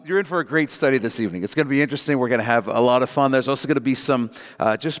You're in for a great study this evening. It's going to be interesting. We're going to have a lot of fun. There's also going to be some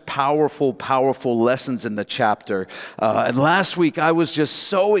just powerful lessons in the chapter. And last week, I was just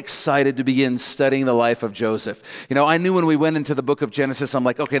so excited to begin studying the life of Joseph. You know, I knew when we went into the book of Genesis, I'm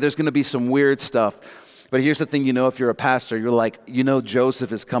like, okay, there's going to be some weird stuff. But here's the thing, if you're a pastor, you're like,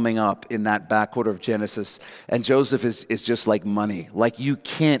 Joseph is coming up in that back quarter of Genesis, and Joseph is just like money. Like, you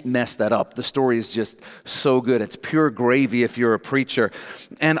can't mess that up. The story is just so good. It's pure gravy if you're a preacher.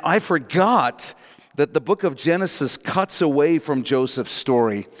 And I forgot that the book of Genesis cuts away from Joseph's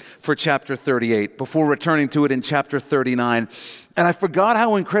story for chapter 38 before returning to it in chapter 39. And I forgot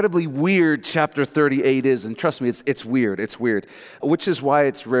how incredibly weird chapter 38 is. And trust me, it's weird, which is why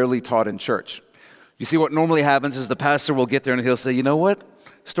it's rarely taught in church. You see, what normally happens is the pastor will get there and he'll say, you know what?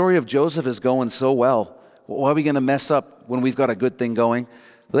 Story of Joseph is going so well. Why are we going to mess up when we've got a good thing going?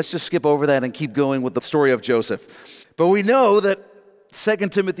 Let's just skip over that and keep going with the story of Joseph. But we know that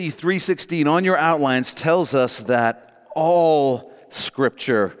 2 Timothy 3:16 on your outlines tells us that all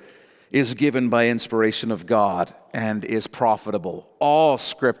Scripture is given by inspiration of God and is profitable. All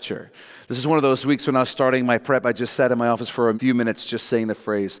Scripture. This is one of those weeks when I was starting my prep, I just sat in my office for a few minutes just saying the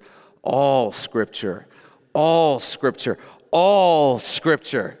phrase, all Scripture, all Scripture, all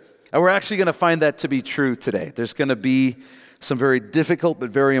Scripture. And we're actually going to find that to be true today. There's going to be some very difficult but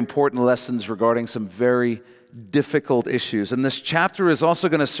very important lessons regarding some very difficult issues. And this chapter is also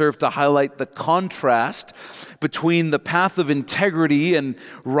going to serve to highlight the contrast between the path of integrity and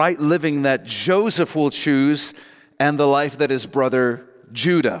right living that Joseph will choose and the life that his brother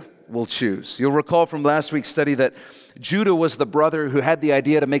Judah will choose. You'll recall from last week's study that Judah was the brother who had the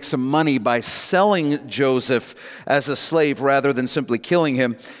idea to make some money by selling Joseph as a slave rather than simply killing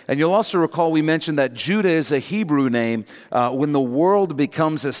him. And you'll also recall we mentioned that Judah is a Hebrew name. When the world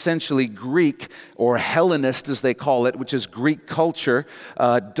becomes essentially Greek, or Hellenist as they call it, which is Greek culture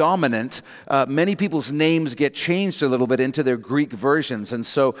dominant, many people's names get changed a little bit into their Greek versions. And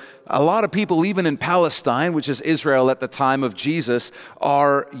so a lot of people, even in Palestine, which is Israel at the time of Jesus,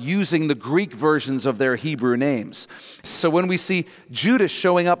 are using the Greek versions of their Hebrew names. So when we see Judas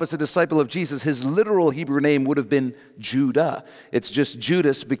showing up as a disciple of Jesus, his literal Hebrew name would have been Judah. It's just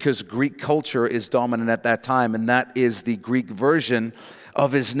Judas because Greek culture is dominant at that time, and that is the Greek version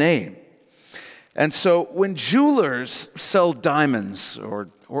of his name. And so when jewelers sell diamonds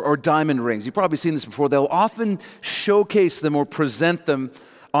or diamond rings, you've probably seen this before, they'll often showcase them or present them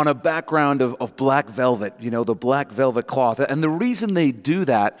on a background of black velvet, the black velvet cloth. And the reason they do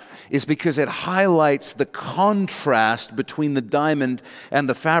that is because it highlights the contrast between the diamond and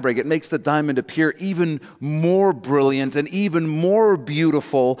the fabric. It makes the diamond appear even more brilliant and even more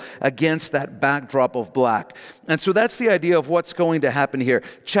beautiful against that backdrop of black. And so that's the idea of what's going to happen here.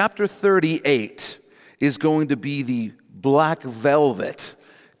 Chapter 38 is going to be the black velvet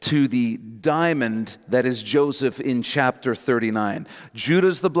to the diamond that is Joseph in chapter 39.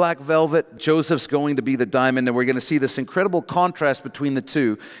 Judah's the black velvet, Joseph's going to be the diamond, and we're going to see this incredible contrast between the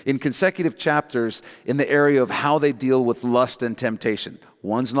two in consecutive chapters in the area of how they deal with lust and temptation.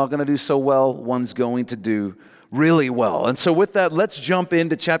 One's not going to do so well, one's going to do really well. And so with that, let's jump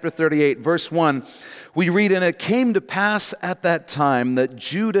into chapter 38, verse 1. We read, "And it came to pass at that time that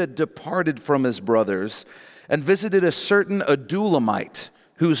Judah departed from his brothers and visited a certain Adullamite,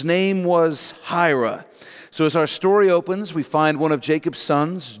 whose name was Hira." So as our story opens, we find one of Jacob's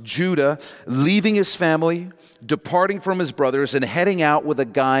sons, Judah, leaving his family, departing from his brothers, and heading out with a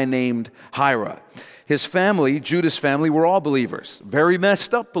guy named Hira. His family, Judah's family, were all believers. Very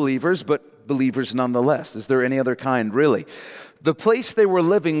messed up believers, but believers nonetheless. Is there any other kind, really? The place they were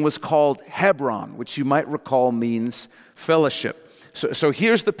living was called Hebron, which you might recall means fellowship. So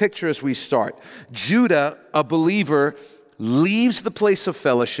here's the picture as we start. Judah, a believer, leaves the place of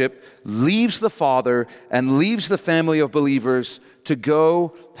fellowship, leaves the father, and leaves the family of believers to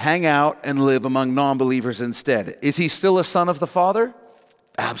go hang out and live among non-believers instead. Is he still a son of the father?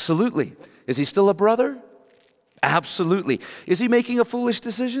 Absolutely. Is he still a brother? Absolutely. Is he making a foolish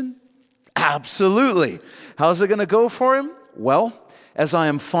decision? Absolutely. How's it going to go for him? Well, as I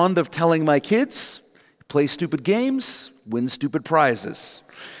am fond of telling my kids, play stupid games, win stupid prizes.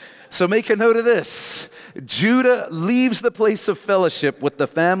 So make a note of this. Judah leaves the place of fellowship with the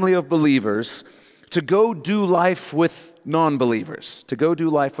family of believers to go do life with non-believers.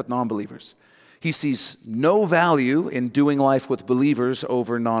 He sees no value in doing life with believers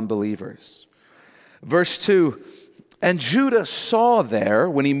over non-believers. Verse 2, "And Judah saw there,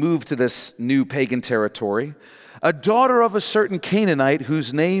 when he moved to this new pagan territory, a daughter of a certain Canaanite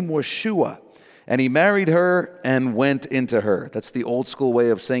whose name was Shua. And he married her and went into her." That's the old school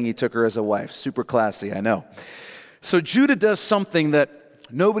way of saying he took her as a wife. Super classy, I know. So Judah does something that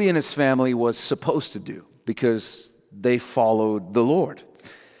nobody in his family was supposed to do because they followed the Lord.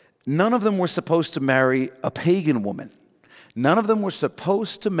 None of them were supposed to marry a pagan woman. None of them were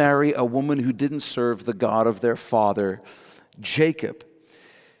supposed to marry a woman who didn't serve the God of their father, Jacob.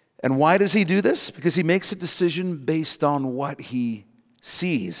 And why does he do this? Because he makes a decision based on what he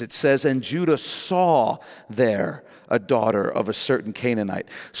sees. It says, and Judah saw there a daughter of a certain Canaanite.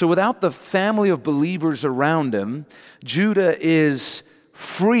 So without the family of believers around him, Judah is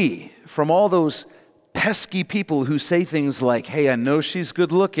free from all those pesky people who say things like, hey, I know she's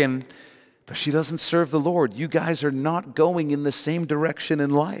good looking, but she doesn't serve the Lord. You guys are not going in the same direction in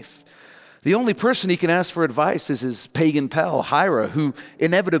life. The only person he can ask for advice is his pagan pal, Hira, who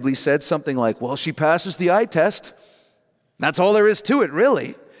inevitably said something like, well, she passes the eye test. That's all there is to it,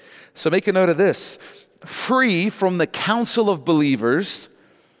 really. So make a note of this. Free from the council of believers,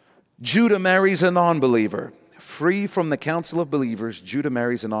 Judah marries a non-believer. Free from the council of believers, Judah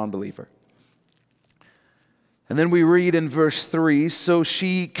marries a non-believer. And then we read in verse 3, so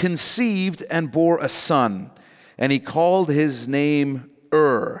she conceived and bore a son, and he called his name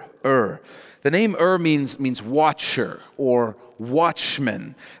Ur. The name Ur means watcher or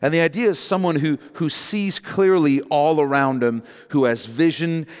watchman. And the idea is someone who sees clearly all around him, who has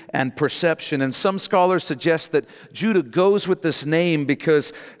vision and perception. And some scholars suggest that Judah goes with this name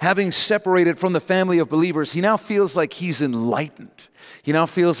because having separated from the family of believers, he now feels like he's enlightened. He now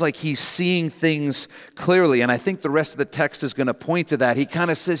feels like he's seeing things clearly. And I think the rest of the text is going to point to that. He kind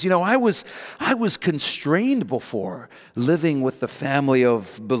of says, I was constrained before living with the family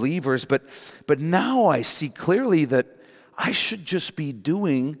of believers, but now I see clearly that I should just be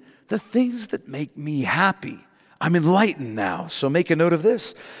doing the things that make me happy. I'm enlightened now. So make a note of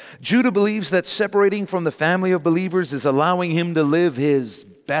this. Judah believes that separating from the family of believers is allowing him to live his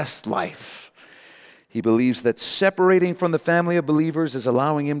best life. He believes that separating from the family of believers is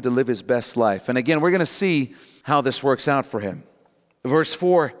allowing him to live his best life. And again, we're going to see how this works out for him. Verse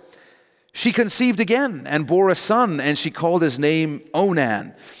 4, she conceived again and bore a son, and she called his name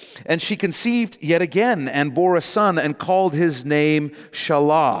Onan. And she conceived yet again and bore a son and called his name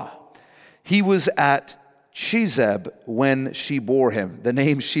Shelah. He was at Shezeb when she bore him. The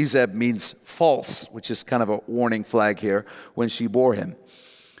name Shezeb means false, which is kind of a warning flag here, when she bore him.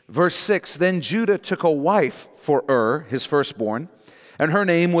 Verse 6, then Judah took a wife for Ur, his firstborn, and her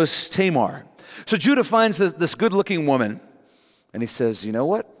name was Tamar. So Judah finds this good-looking woman, and he says, you know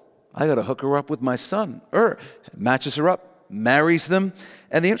what? I got to hook her up with my son, Ur. Matches her up, marries them.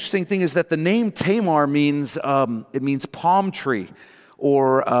 And the interesting thing is that the name Tamar means, it means palm tree,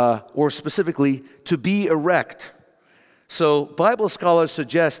 or specifically, to be erect. So Bible scholars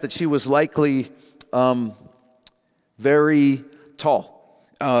suggest that she was likely very tall.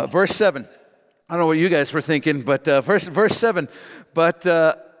 Verse 7. I don't know what you guys were thinking, but verse 7. But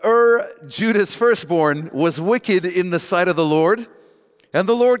Ur, Judah's firstborn, was wicked in the sight of the Lord, and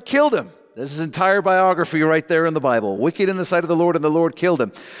the Lord killed him. This is entire biography right there in the Bible. Wicked in the sight of the Lord, and the Lord killed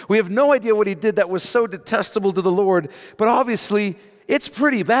him. We have no idea what he did that was so detestable to the Lord, but obviously it's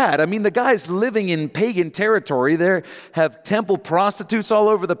pretty bad. I mean, the guy's living in pagan territory. They have temple prostitutes all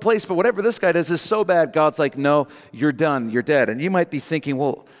over the place, but whatever this guy does is so bad, God's like, no, you're done, you're dead. And you might be thinking,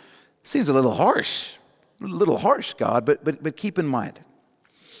 well, seems a little harsh, God, but keep in mind,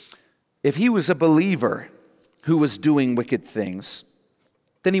 if he was a believer who was doing wicked things,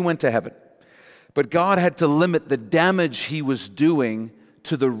 then he went to heaven. But God had to limit the damage he was doing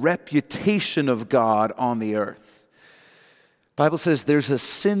to the reputation of God on the earth. The Bible says there's a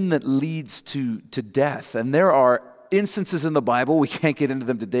sin that leads to death. And there are instances in the Bible, we can't get into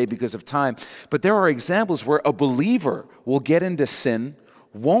them today because of time, but there are examples where a believer will get into sin,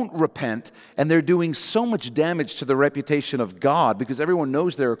 won't repent, and they're doing so much damage to the reputation of God because everyone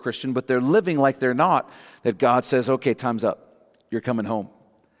knows they're a Christian, but they're living like they're not, that God says, okay, time's up. You're coming home.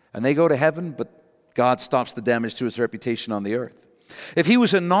 And they go to heaven, but God stops the damage to his reputation on the earth. If he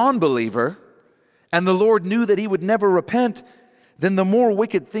was a non-believer and the Lord knew that he would never repent, then the more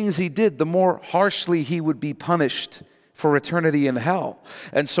wicked things he did, the more harshly he would be punished for eternity in hell.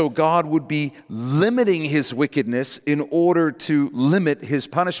 And so God would be limiting his wickedness in order to limit his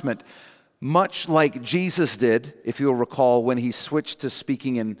punishment, much like Jesus did, if you'll recall, when he switched to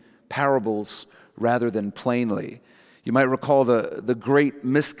speaking in parables rather than plainly. You might recall the great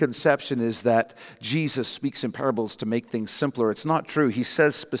misconception is that Jesus speaks in parables to make things simpler. It's not true. He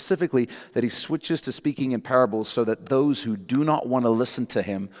says specifically that he switches to speaking in parables so that those who do not want to listen to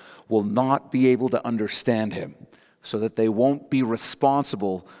him will not be able to understand him, so that they won't be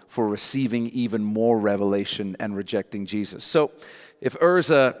responsible for receiving even more revelation and rejecting Jesus. So if Ur's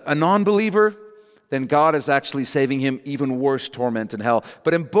a non-believer, then God is actually saving him even worse torment in hell.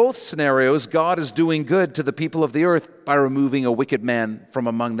 But in both scenarios, God is doing good to the people of the earth by removing a wicked man from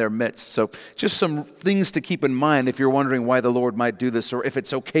among their midst. So just some things to keep in mind if you're wondering why the Lord might do this, or if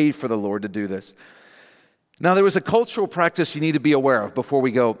it's okay for the Lord to do this. Now, there was a cultural practice you need to be aware of before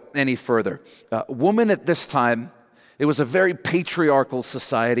we go any further. Women at this time, it was a very patriarchal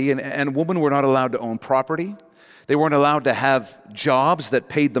society, and women were not allowed to own property. They weren't allowed to have jobs that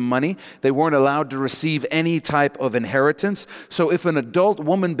paid them money. They weren't allowed to receive any type of inheritance. So if an adult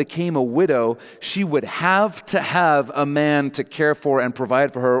woman became a widow, she would have to have a man to care for and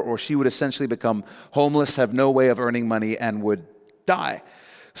provide for her, or she would essentially become homeless, have no way of earning money, and would die.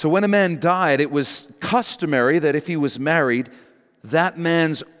 So when a man died, it was customary that if he was married, that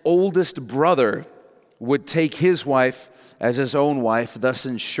man's oldest brother would take his wife as his own wife, thus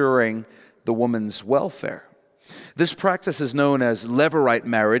ensuring the woman's welfare. This practice is known as levirate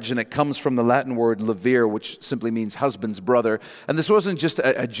marriage, and it comes from the Latin word levir, which simply means husband's brother. And this wasn't just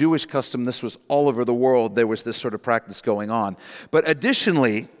a Jewish custom, this was all over the world. There was this sort of practice going on. But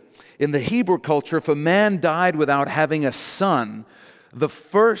additionally, in the Hebrew culture, if a man died without having a son, the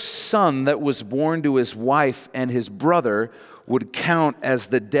first son that was born to his wife and his brother would count as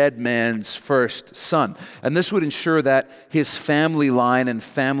the dead man's first son. And this would ensure that his family line and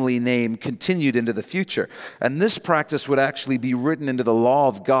family name continued into the future. And this practice would actually be written into the law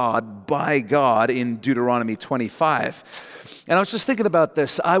of God by God in Deuteronomy 25. And I was just thinking about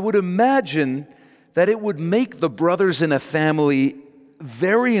this. I would imagine that it would make the brothers in a family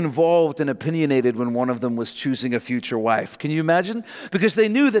very involved and opinionated when one of them was choosing a future wife. Can you imagine? Because they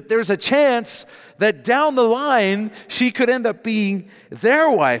knew that there's a chance that down the line she could end up being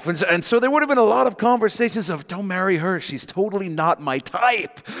their wife. And so there would have been a lot of conversations of, don't marry her, she's totally not my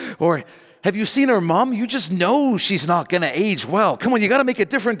type. Or, have you seen her mom? You just know she's not going to age well. Come on, you got to make a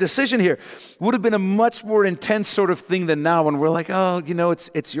different decision here. Would have been a much more intense sort of thing than now when we're like, oh,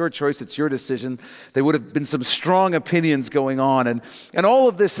 it's your choice, it's your decision. There would have been some strong opinions going on. And all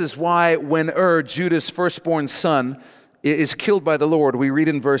of this is why when Judah's firstborn son, is killed by the Lord, we read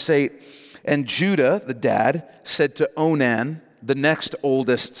in verse 8, and Judah, the dad, said to Onan, the next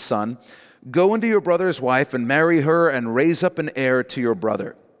oldest son, go into your brother's wife and marry her and raise up an heir to your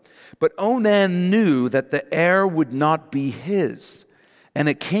brother. But Onan knew that the heir would not be his. And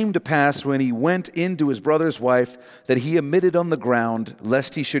it came to pass when he went into his brother's wife that he emitted on the ground,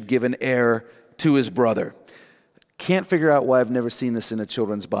 lest he should give an heir to his brother. Can't figure out why I've never seen this in a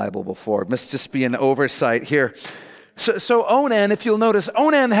children's Bible before. It must just be an oversight here. So Onan, if you'll notice,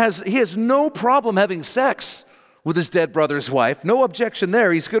 he has no problem having sex with his dead brother's wife. No objection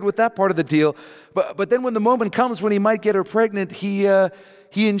there. He's good with that part of the deal. But then when the moment comes when he might get her pregnant, he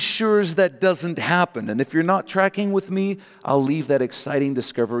ensures that doesn't happen. And if you're not tracking with me, I'll leave that exciting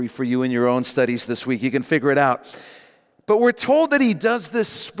discovery for you in your own studies this week. You can figure it out. But we're told that he does this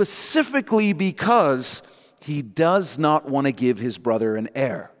specifically because he does not want to give his brother an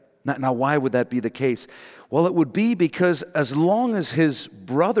heir. Now, why would that be the case? Well, it would be because as long as his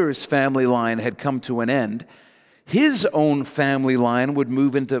brother's family line had come to an end, his own family line would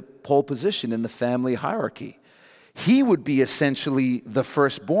move into pole position in the family hierarchy. He would be essentially the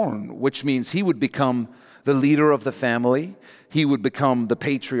firstborn, which means he would become the leader of the family. He would become the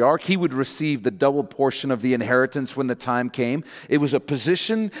patriarch. He would receive the double portion of the inheritance when the time came. It was a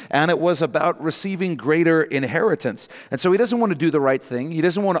position, and it was about receiving greater inheritance. And so he doesn't want to do the right thing. He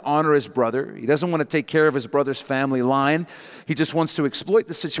doesn't want to honor his brother. He doesn't want to take care of his brother's family line. He just wants to exploit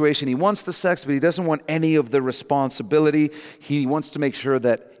the situation. He wants the sex, but he doesn't want any of the responsibility. He wants to make sure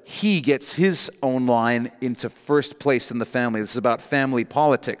that he gets his own line into first place in the family. This is about family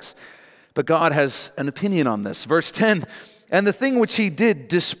politics. But God has an opinion on this. Verse 10, and the thing which he did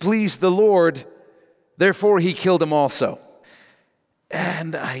displeased the Lord, therefore he killed him also.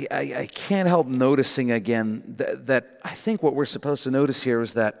 And I can't help noticing again that I think what we're supposed to notice here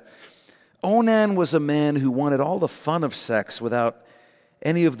is that Onan was a man who wanted all the fun of sex without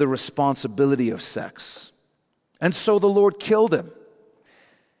any of the responsibility of sex. And so the Lord killed him.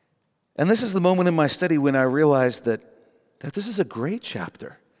 And this is the moment in my study when I realized that this is a great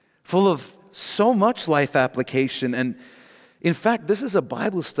chapter, full of so much life application. And in fact, this is a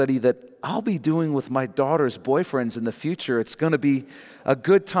Bible study that I'll be doing with my daughter's boyfriends in the future. It's going to be a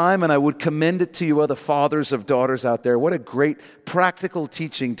good time, and I would commend it to you other fathers of daughters out there. What a great practical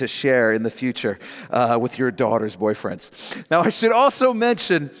teaching to share in the future with your daughter's boyfriends. Now, I should also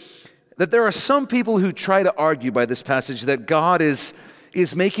mention that there are some people who try to argue by this passage that God is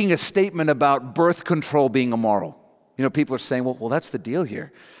making a statement about birth control being immoral. You know, people are saying, well, that's the deal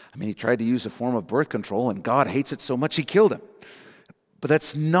here. I mean, he tried to use a form of birth control, and God hates it so much he killed him. But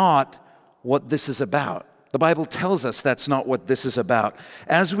that's not what this is about. The Bible tells us that's not what this is about.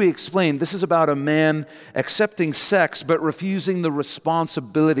 As we explained, this is about a man accepting sex but refusing the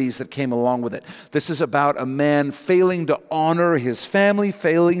responsibilities that came along with it. This is about a man failing to honor his family,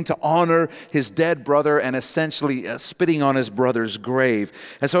 failing to honor his dead brother, and essentially spitting on his brother's grave.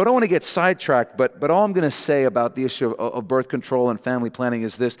 And so I don't want to get sidetracked, but all I'm going to say about the issue of birth control and family planning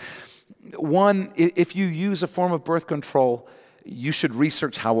is this. One, if you use a form of birth control, you should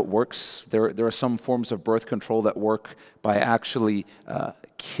research how it works. There are some forms of birth control that work by actually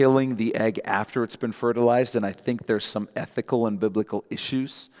killing the egg after it's been fertilized, and I think there's some ethical and biblical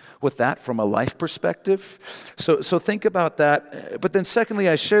issues with that from a life perspective. So think about that. But then secondly,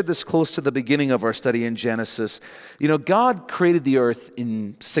 I shared this close to the beginning of our study in Genesis. God created the earth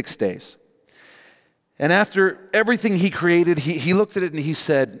in 6 days. And after everything he created, he looked at it and he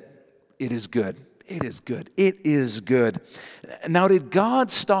said, "It is good. It is good. It is good." Now, did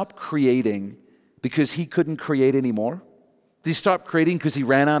God stop creating because he couldn't create anymore? Did he stop creating because he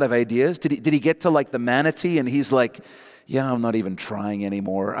ran out of ideas? Did he get to like the manatee and he's like, "Yeah, I'm not even trying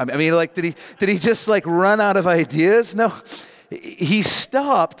anymore"? I mean, like, did he just like run out of ideas? No, he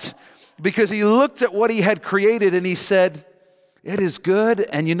stopped because he looked at what he had created and he said, "It is good."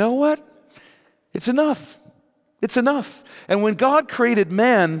 And you know what? It's enough. It's enough. And when God created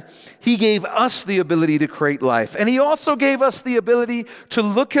man, he gave us the ability to create life. And he also gave us the ability to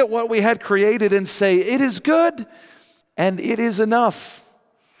look at what we had created and say, "It is good and it is enough."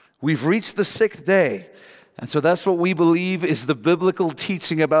 We've reached the 6th day. And so that's what we believe is the biblical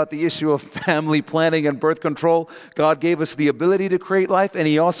teaching about the issue of family planning and birth control. God gave us the ability to create life, and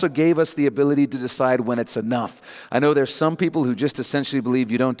he also gave us the ability to decide when it's enough. I know there's some people who just essentially believe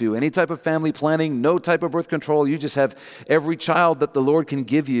you don't do any type of family planning, no type of birth control. You just have every child that the Lord can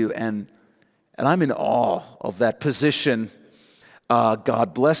give you. And I'm in awe of that position.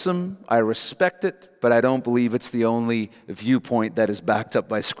 God bless him. I respect it, but I don't believe it's the only viewpoint that is backed up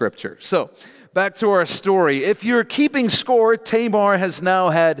by Scripture. So, back to our story. If you're keeping score, Tamar has now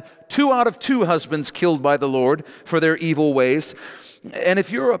had 2 out of 2 husbands killed by the Lord for their evil ways. And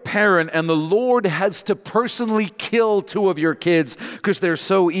if you're a parent and the Lord has to personally kill 2 of your kids because they're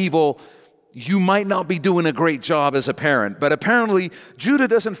so evil, you might not be doing a great job as a parent. But apparently, Judah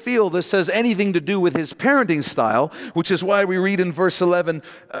doesn't feel this has anything to do with his parenting style, which is why we read in verse 11,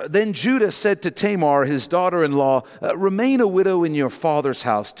 "Then Judah said to Tamar, his daughter-in-law, 'Remain a widow in your father's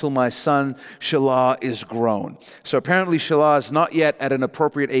house till my son Shelah is grown.'" So apparently Shelah is not yet at an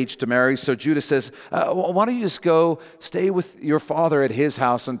appropriate age to marry. So Judah says, "Why don't you just go stay with your father at his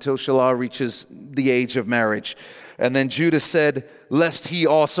house until Shelah reaches the age of marriage?" And then Judah said, "Lest he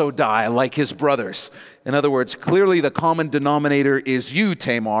also die like his brothers." In other words, clearly the common denominator is you,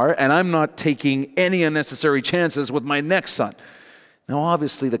 Tamar, and I'm not taking any unnecessary chances with my next son. Now,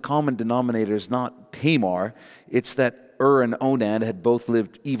 obviously, the common denominator is not Tamar. It's that and Onan had both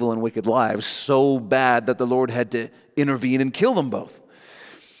lived evil and wicked lives, so bad that the Lord had to intervene and kill them both.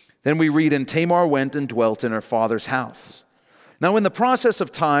 Then we read, "And Tamar went and dwelt in her father's house. Now, in the process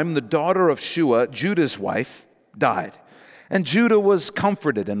of time, the daughter of Shua, Judah's wife, died. And Judah was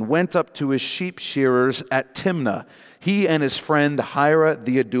comforted and went up to his sheep shearers at Timnah, he and his friend Hira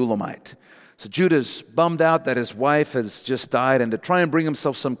the Adullamite." So Judah's bummed out that his wife has just died, and to try and bring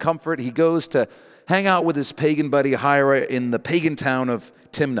himself some comfort, he goes to hang out with his pagan buddy Hira in the pagan town of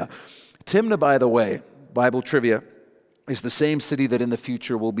Timnah. Timnah, by the way, Bible trivia, is the same city that in the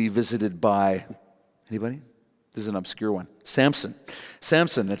future will be visited by, anybody? This is an obscure one. Samson.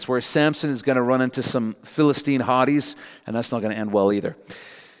 It's where Samson is going to run into some Philistine hotties, and that's not going to end well either.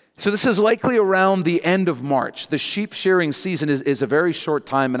 So this is likely around the end of March. The sheep shearing season is a very short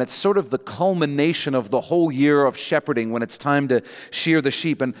time, and it's sort of the culmination of the whole year of shepherding when it's time to shear the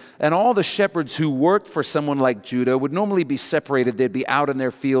sheep. And all the shepherds who worked for someone like Judah would normally be separated. They'd be out in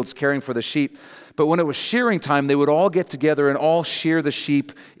their fields caring for the sheep. But when it was shearing time, they would all get together and all shear the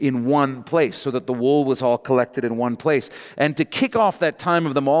sheep in one place so that the wool was all collected in one place. And to kick off that time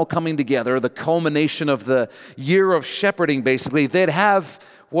of them all coming together, the culmination of the year of shepherding, basically, they'd have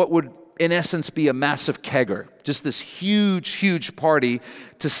what would in essence be a massive kegger, just this huge, huge party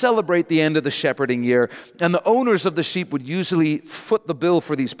to celebrate the end of the shepherding year. And the owners of the sheep would usually foot the bill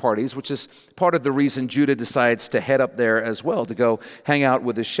for these parties, which is part of the reason Judah decides to head up there as well, to go hang out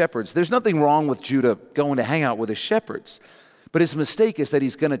with his shepherds. There's nothing wrong with Judah going to hang out with his shepherds, but his mistake is that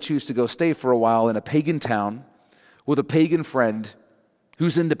he's going to choose to go stay for a while in a pagan town with a pagan friend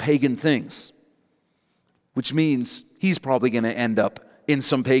who's into pagan things, which means he's probably going to end up in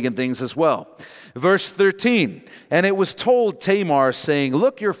some pagan things as well. Verse 13, "And it was told Tamar, saying,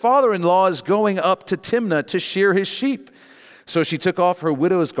 'Look, your father-in-law is going up to Timnah to shear his sheep.' So she took off her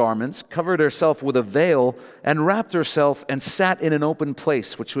widow's garments, covered herself with a veil, and wrapped herself and sat in an open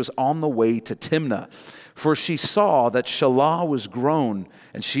place, which was on the way to Timnah. For she saw that Shelah was grown,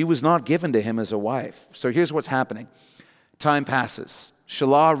 and she was not given to him as a wife. So here's what's happening. Time passes.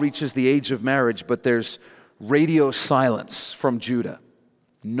 Shelah reaches the age of marriage, but there's radio silence from Judah.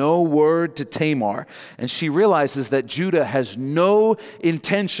 No word to Tamar. And she realizes that Judah has no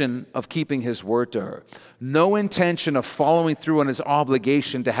intention of keeping his word to her. No intention of following through on his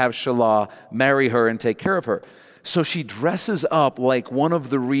obligation to have Shelah marry her and take care of her. So she dresses up like one of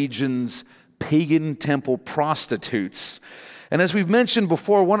the region's pagan temple prostitutes. And as we've mentioned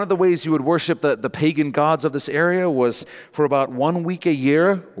before, one of the ways you would worship the pagan gods of this area was for about 1 week a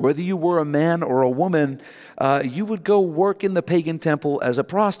year, whether you were a man or a woman, you would go work in the pagan temple as a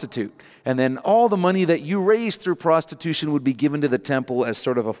prostitute. And then all the money that you raised through prostitution would be given to the temple as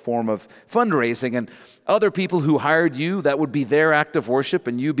sort of a form of fundraising. And other people who hired you, that would be their act of worship,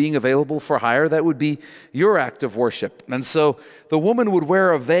 and you being available for hire, that would be your act of worship. And so the woman would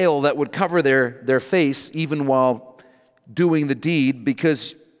wear a veil that would cover their face even while doing the deed,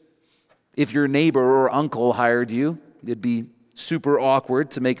 because if your neighbor or uncle hired you, it'd be super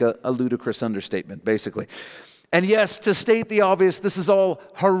awkward, to make a ludicrous understatement, basically. And yes, to state the obvious, this is all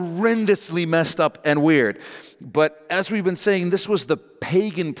horrendously messed up and weird. But as we've been saying, this was the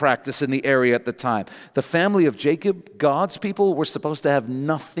pagan practice in the area at the time. The family of Jacob, God's people, were supposed to have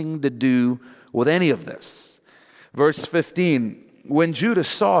nothing to do with any of this. Verse 15, when Judah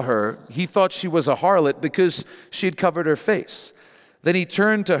saw her, he thought she was a harlot because she had covered her face. Then he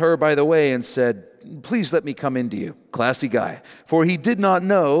turned to her by the way and said, "Please let me come in to you." Classy guy. For he did not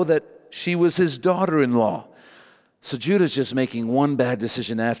know that she was his daughter-in-law. So Judah's just making one bad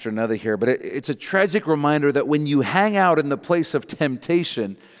decision after another here. But it's a tragic reminder that when you hang out in the place of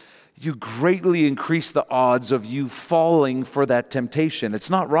temptation, you greatly increase the odds of you falling for that temptation. It's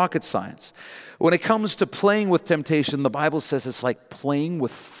not rocket science. When it comes to playing with temptation, the Bible says it's like playing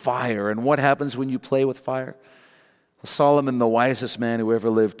with fire. And what happens when you play with fire? Solomon, the wisest man who ever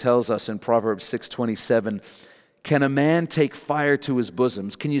lived, tells us in Proverbs 6:27, "Can a man take fire to his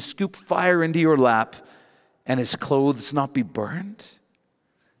bosoms? Can you scoop fire into your lap and his clothes not be burned?"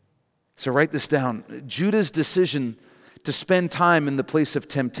 So write this down. Judah's decision to spend time in the place of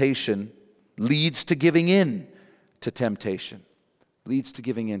temptation leads to giving in to temptation. Leads to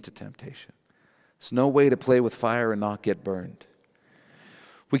giving in to temptation. There's no way to play with fire and not get burned.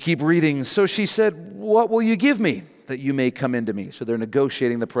 We keep reading. So she said, "What will you give me that you may come into me?" So they're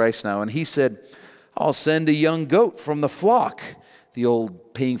negotiating the price now. And he said, "I'll send a young goat from the flock." The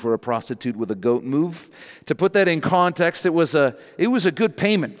old paying for a prostitute with a goat move. To put that in context, it was a good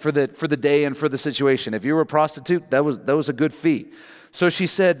payment for the day and for the situation. If you were a prostitute, that was a good fee. So she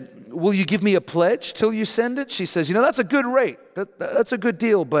said, "Will you give me a pledge till you send it?" She says, "That's a good rate. That's a good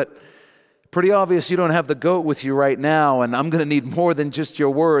deal, but pretty obvious you don't have the goat with you right now, and I'm going to need more than just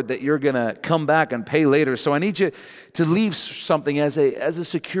your word that you're going to come back and pay later. So I need you to leave something as a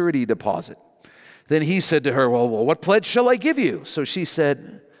security deposit." Then he said to her, well, what pledge shall I give you? So she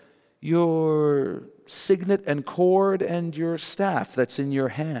said, "Your signet and cord and your staff that's in your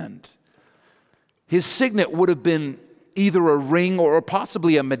hand." His signet would have been either a ring or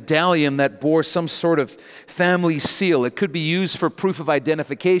possibly a medallion that bore some sort of family seal. It could be used for proof of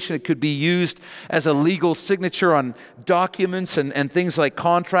identification. It could be used as a legal signature on documents and things like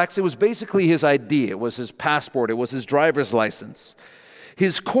contracts. It was basically his ID. It was his passport. It was his driver's license.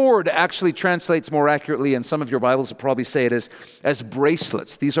 His cord actually translates more accurately, and some of your Bibles will probably say it as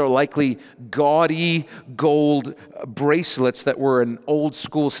bracelets. These are likely gaudy gold bracelets that were an old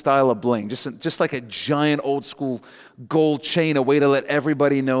school style of bling, just like a giant old school gold chain, a way to let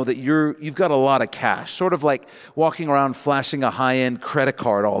everybody know that you've got a lot of cash, sort of like walking around flashing a high-end credit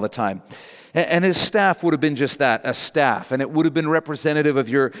card all the time. And his staff would have been just that, a staff. And it would have been representative of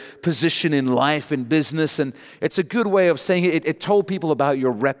your position in life and business. And it's a good way of saying it told people about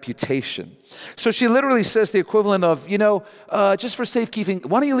your reputation. So she literally says the equivalent of, just for safekeeping,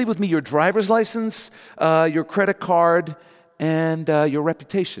 why don't you leave with me your driver's license, your credit card, and your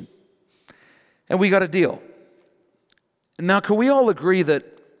reputation? And we got a deal. Now, can we all agree that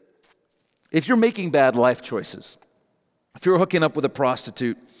if you're making bad life choices, if you're hooking up with a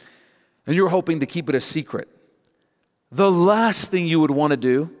prostitute, and you're hoping to keep it a secret, the last thing you would want to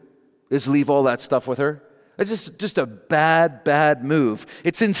do is leave all that stuff with her? It's just a bad move.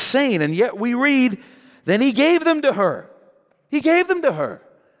 It's insane, and yet we read, then he gave them to her. He gave them to her.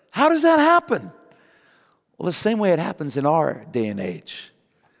 How does that happen? Well, the same way it happens in our day and age.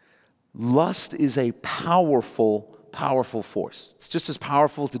 Lust is a powerful force. It's just as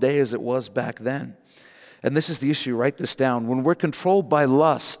powerful today as it was back then. And this is the issue, write this down. When we're controlled by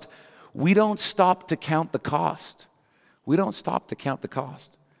lust, we don't stop to count the cost. We don't stop to count the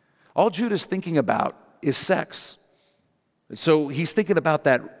cost. All Judah's thinking about is sex. So he's thinking about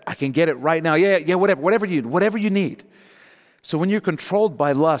that, I can get it right now. Yeah, whatever you need. So when you're controlled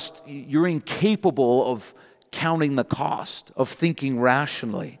by lust, you're incapable of counting the cost, of thinking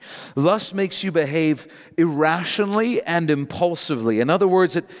rationally. Lust makes you behave irrationally and impulsively. In other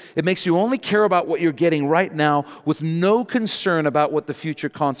words, it makes you only care about what you're getting right now with no concern about what the future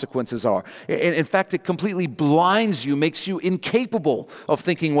consequences are. In fact, it completely blinds you, makes you incapable of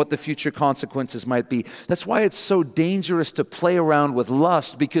thinking what the future consequences might be. That's why it's so dangerous to play around with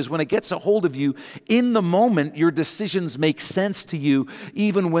lust, because when it gets a hold of you, in the moment, your decisions make sense to you,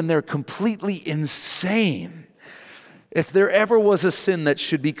 even when they're completely insane. If there ever was a sin that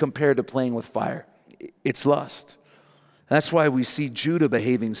should be compared to playing with fire, it's lust. That's why we see Judah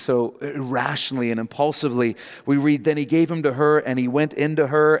behaving so irrationally and impulsively. We read, then he gave him to her and he went into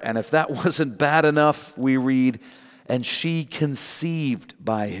her. And if that wasn't bad enough, we read, and she conceived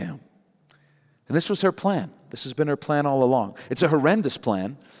by him. And this was her plan. This has been her plan all along. It's a horrendous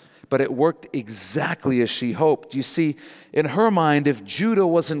plan, but it worked exactly as she hoped. You see, in her mind, if Judah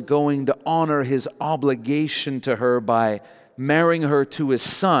wasn't going to honor his obligation to her by marrying her to his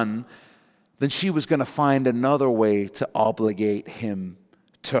son, then she was going to find another way to obligate him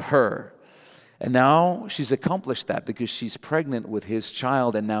to her. And now she's accomplished that because she's pregnant with his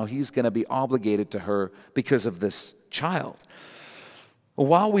child, and now he's going to be obligated to her because of this child.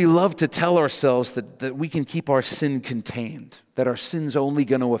 While we love to tell ourselves that we can keep our sin contained, that our sin's only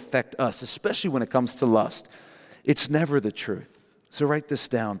going to affect us, especially when it comes to lust, it's never the truth. So write this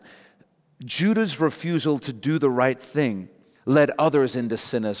down. Judah's refusal to do the right thing led others into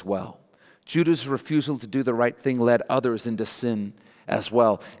sin as well. Judah's refusal to do the right thing led others into sin as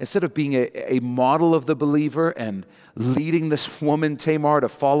well. Instead of being a model of the believer and leading this woman, Tamar, to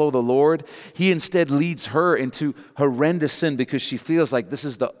follow the Lord, he instead leads her into horrendous sin because she feels like this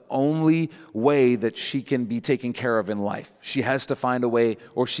is the only way that she can be taken care of in life. She has to find a way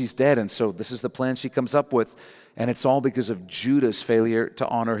or she's dead. And so this is the plan she comes up with. And it's all because of Judah's failure to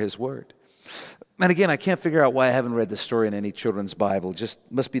honor his word. And again, I can't figure out why I haven't read this story in any children's Bible. Just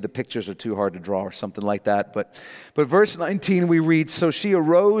must be the pictures are too hard to draw or something like that. But verse 19 we read, so she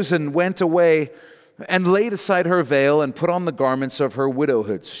arose and went away and laid aside her veil and put on the garments of her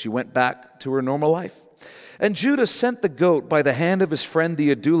widowhood. So she went back to her normal life. And Judah sent the goat by the hand of his friend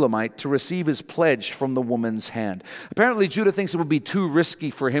the Adullamite to receive his pledge from the woman's hand. Apparently, Judah thinks it would be too risky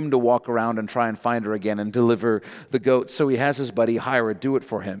for him to walk around and try and find her again and deliver the goat. So he has his buddy Hira do it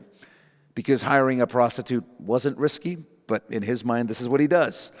for him. Because hiring a prostitute wasn't risky, but in his mind, this is what he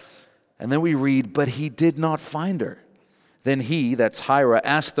does. And then we read, but he did not find her. Then he, that's Hira,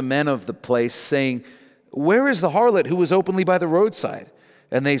 asked the men of the place, saying, where is the harlot who was openly by the roadside?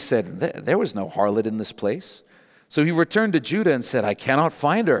 And they said, there was no harlot in this place. So he returned to Judah and said, I cannot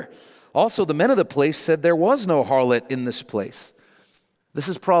find her. Also, the men of the place said there was no harlot in this place. This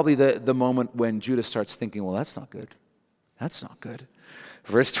is probably the moment when Judah starts thinking, well, that's not good. That's not good.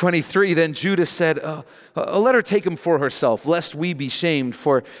 Verse 23, then Judah said, let her take him for herself, lest we be shamed,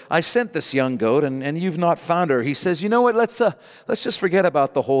 for I sent this young goat, and you've not found her. He says, you know what, let's just forget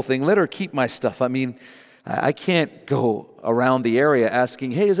about the whole thing. Let her keep my stuff. I mean, I can't go around the area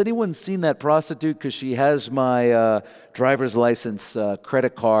asking, hey, has anyone seen that prostitute? Because she has my driver's license,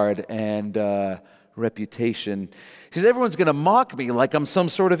 credit card, and reputation. He says, everyone's going to mock me like I'm some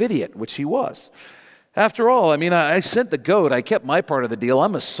sort of idiot, which he was. After all, I mean, I sent the goat. I kept my part of the deal.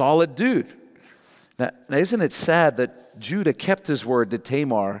 I'm a solid dude. Now, isn't it sad that Judah kept his word to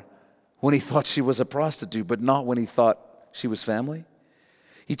Tamar when he thought she was a prostitute, but not when he thought she was family?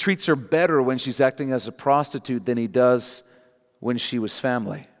 He treats her better when she's acting as a prostitute than he does when she was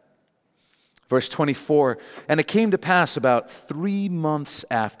family. Verse 24, and it came to pass about 3 months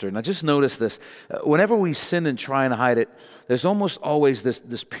after. Now just notice this. Whenever we sin and try and hide it, there's almost always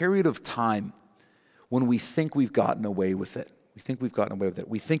this period of time when we think we've gotten away with it. We think we've gotten away with it.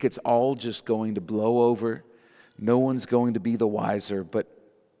 We think it's all just going to blow over. No one's going to be the wiser. But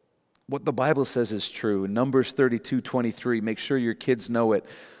what the Bible says is true. In Numbers 32:23, make sure your kids know it.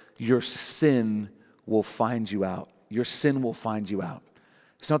 Your sin will find you out. Your sin will find you out.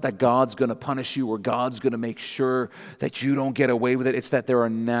 It's not that God's going to punish you or God's going to make sure that you don't get away with it. It's that there are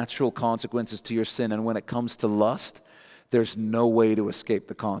natural consequences to your sin. And when it comes to lust, there's no way to escape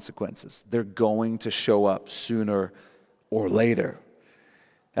the consequences. They're going to show up sooner or later.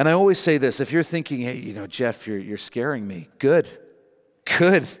 And I always say this, if you're thinking, hey, Jeff, you're scaring me. Good.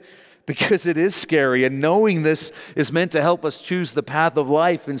 because it is scary. And knowing this is meant to help us choose the path of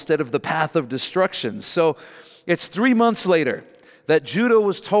life instead of the path of destruction. So it's 3 months later that Judah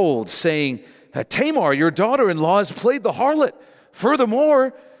was told, saying, Tamar, your daughter-in-law, has played the harlot.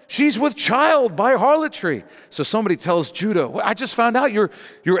 Furthermore, she's with child by harlotry. So somebody tells Judah, well, I just found out your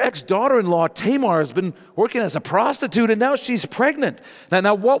ex-daughter-in-law Tamar has been working as a prostitute and now she's pregnant.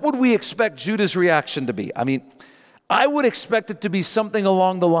 Now what would we expect Judah's reaction to be? I mean, I would expect it to be something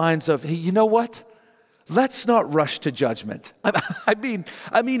along the lines of, hey, you know what? Let's not rush to judgment. I mean,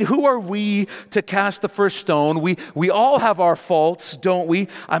 who are we to cast the first stone? We all have our faults, don't we?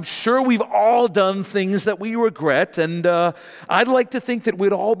 I'm sure we've all done things that we regret, and I'd like to think that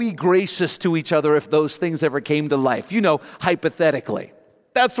we'd all be gracious to each other if those things ever came to life. You know, hypothetically.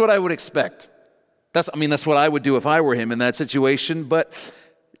 That's what I would expect. That's what I would do if I were him in that situation, but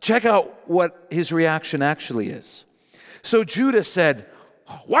check out what his reaction actually is. So Judah said,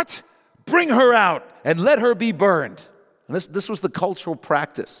 what? Bring her out and let her be burned. And this was the cultural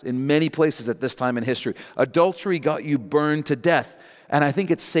practice in many places at this time in history. Adultery got you burned to death. And I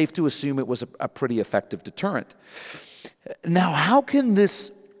think it's safe to assume it was a pretty effective deterrent. Now, how can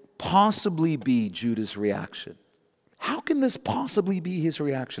this possibly be Judah's reaction? How can this possibly be his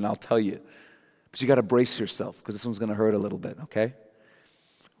reaction? I'll tell you. But you got to brace yourself because this one's going to hurt a little bit, okay?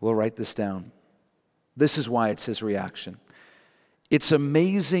 We'll write this down. This is why it's his reaction. It's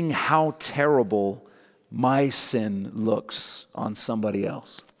amazing how terrible my sin looks on somebody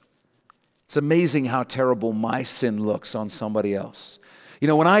else. It's amazing how terrible my sin looks on somebody else. You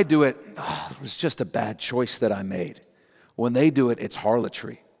know, when I do it, it was just a bad choice that I made. When they do it, it's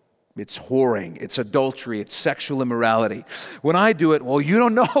harlotry. It's whoring. It's adultery. It's sexual immorality. When I do it, well, you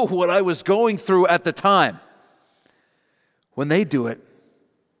don't know what I was going through at the time. When they do it,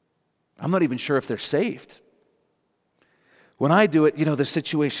 I'm not even sure if they're saved. When I do it, you know, the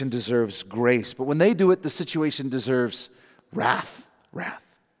situation deserves grace. But when they do it, the situation deserves wrath.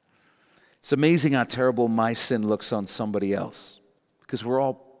 It's amazing how terrible my sin looks on somebody else because we're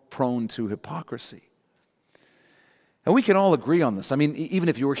all prone to hypocrisy. And we can all agree on this. I mean, even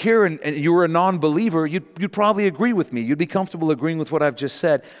if you were here and you were a non-believer, you'd probably agree with me. You'd be comfortable agreeing with what I've just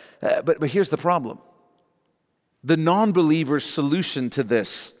said. But here's the problem. The non-believer's solution to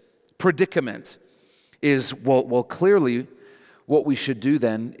this predicament is, well, clearly, what we should do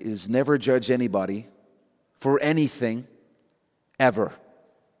then is never judge anybody for anything ever.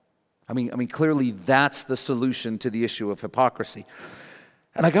 I mean, clearly that's the solution to the issue of hypocrisy.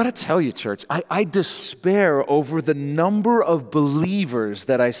 And I got to tell you, church, I despair over the number of believers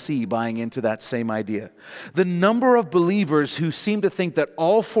that I see buying into that same idea. The number of believers who seem to think that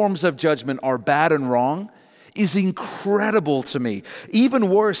all forms of judgment are bad and wrong is incredible to me. Even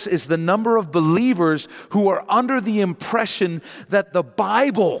worse is the number of believers who are under the impression that the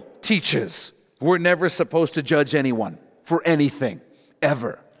Bible teaches we're never supposed to judge anyone for anything,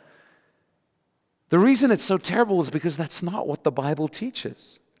 ever. The reason it's so terrible is because that's not what the Bible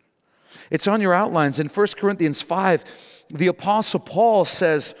teaches. It's on your outlines. In 1 Corinthians 5, the Apostle Paul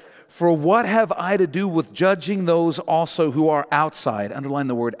says, "For what have I to do with judging those also who are outside?" Underline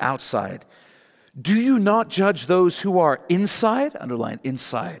the word outside. "Do you not judge those who are inside?" Underline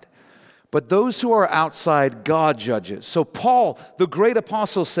inside. "But those who are outside, God judges." So Paul, the great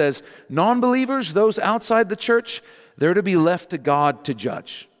apostle, says, non-believers, those outside the church, they're to be left to God to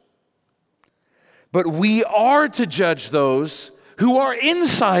judge. But we are to judge those who are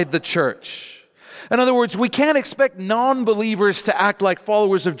inside the church. In other words, we can't expect non-believers to act like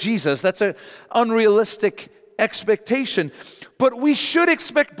followers of Jesus. That's an unrealistic expectation. But we should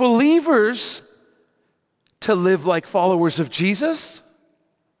expect believers to live like followers of Jesus.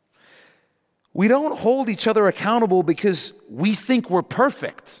 We don't hold each other accountable because we think we're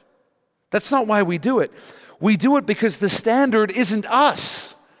perfect. That's not why we do it. We do it because the standard isn't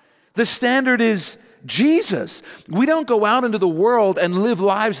us. The standard is Jesus. We don't go out into the world and live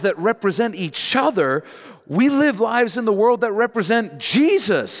lives that represent each other. We live lives in the world that represent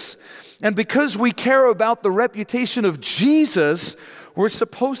Jesus. And because we care about the reputation of Jesus, we're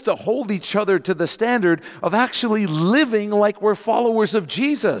supposed to hold each other to the standard of actually living like we're followers of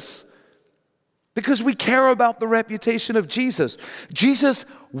Jesus. Because we care about the reputation of Jesus. Jesus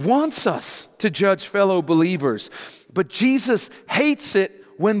wants us to judge fellow believers, but Jesus hates it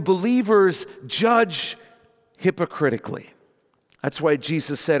when believers judge hypocritically. That's why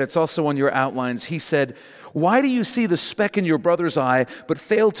Jesus said, it's also on your outlines, he said, "Why do you see the speck in your brother's eye, but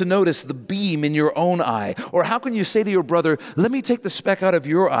fail to notice the beam in your own eye? Or how can you say to your brother, 'Let me take the speck out of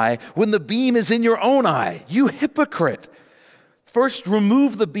your eye,' when the beam is in your own eye? You hypocrite! First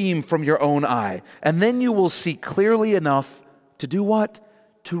remove the beam from your own eye, and then you will see clearly enough to do what?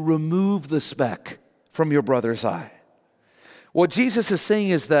 to remove the speck from your brother's eye. What Jesus is saying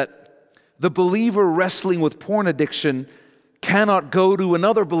is that the believer wrestling with porn addiction cannot go to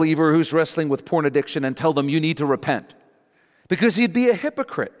another believer who's wrestling with porn addiction and tell them you need to repent, because he'd be a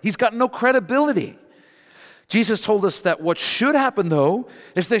hypocrite. He's got no credibility. Jesus told us that what should happen, though,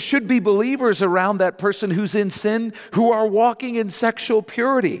 is there should be believers around that person who's in sin, who are walking in sexual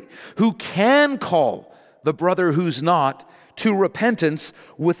purity, who can call the brother who's not to repentance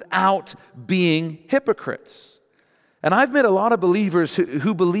without being hypocrites. And I've met a lot of believers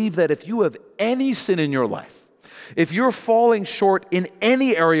who believe that if you have any sin in your life, if you're falling short in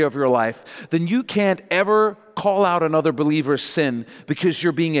any area of your life, then you can't ever call out another believer's sin because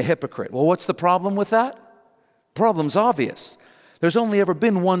you're being a hypocrite. Well, what's the problem with that? Problem's obvious. There's only ever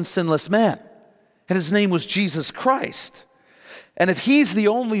been one sinless man, and his name was Jesus Christ. And if he's the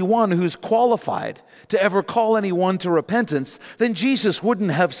only one who's qualified to ever call anyone to repentance, then Jesus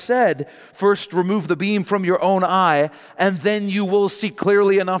wouldn't have said, first remove the beam from your own eye, and then you will see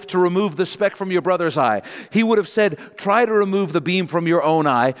clearly enough to remove the speck from your brother's eye. He would have said, try to remove the beam from your own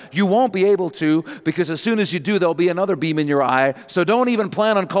eye. You won't be able to, because as soon as you do, there'll be another beam in your eye. So don't even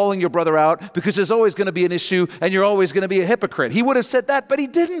plan on calling your brother out, because there's always going to be an issue, and you're always going to be a hypocrite. He would have said that, but he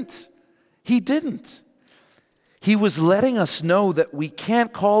didn't. He didn't. He was letting us know that we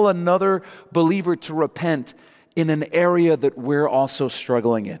can't call another believer to repent in an area that we're also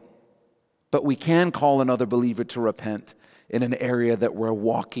struggling in. But we can call another believer to repent in an area that we're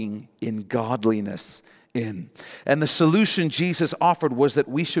walking in godliness in. And the solution Jesus offered was that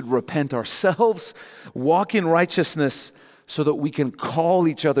we should repent ourselves, walk in righteousness, so that we can call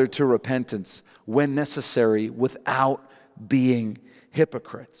each other to repentance when necessary without being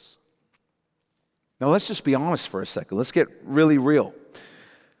hypocrites. Now, let's just be honest for a second. Let's get really real.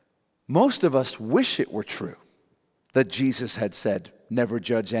 Most of us wish it were true that Jesus had said, never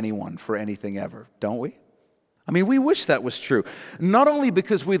judge anyone for anything ever, don't we? I mean, we wish that was true. Not only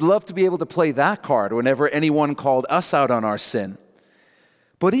because we'd love to be able to play that card whenever anyone called us out on our sin,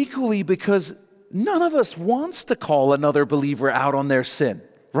 but equally because none of us wants to call another believer out on their sin,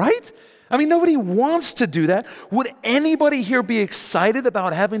 right? I mean, nobody wants to do that. Would anybody here be excited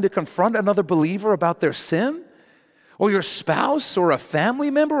about having to confront another believer about their sin? Or your spouse, or a family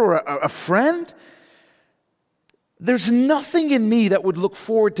member, or a friend? There's nothing in me that would look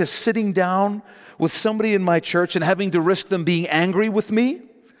forward to sitting down with somebody in my church and having to risk them being angry with me,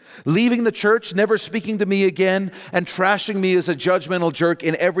 leaving the church, never speaking to me again, and trashing me as a judgmental jerk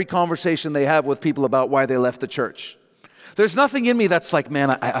in every conversation they have with people about why they left the church. There's nothing in me that's like,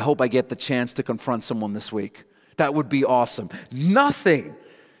 man, I hope I get the chance to confront someone this week. That would be awesome. Nothing.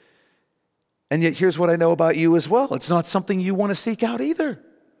 And yet here's what I know about you as well. It's not something you want to seek out either.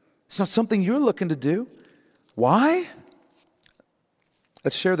 It's not something you're looking to do. Why?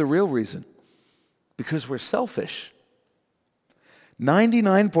 Let's share the real reason. Because we're selfish.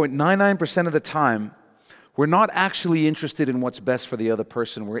 99.99% of the time, we're not actually interested in what's best for the other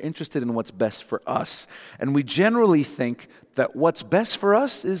person. We're interested in what's best for us. And we generally think that what's best for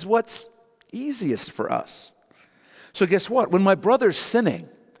us is what's easiest for us. So guess what? When my brother's sinning,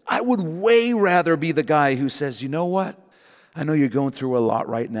 I would way rather be the guy who says, you know what? I know you're going through a lot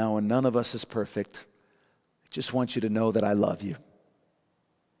right now and none of us is perfect. I just want you to know that I love you.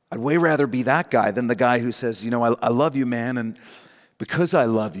 I'd way rather be that guy than the guy who says, you know, I love you, man, and because I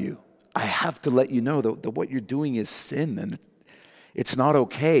love you, I have to let you know that what you're doing is sin and it's not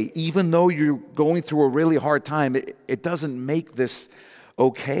okay. Even though you're going through a really hard time, it doesn't make this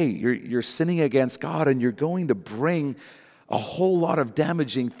okay. You're sinning against God and you're going to bring a whole lot of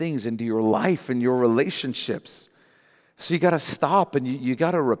damaging things into your life and your relationships. So you got to stop and you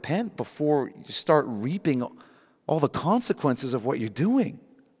got to repent before you start reaping all the consequences of what you're doing.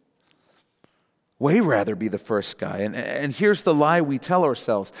 Way rather be the first guy. And here's the lie we tell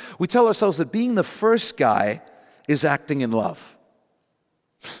ourselves. We tell ourselves that being the first guy is acting in love.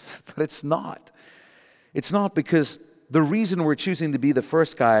 But it's not. It's not, because the reason we're choosing to be the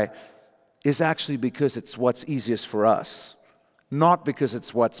first guy is actually because it's what's easiest for us, not because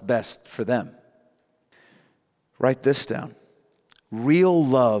it's what's best for them. Write this down. Real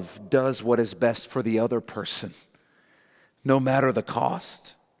love does what is best for the other person, no matter the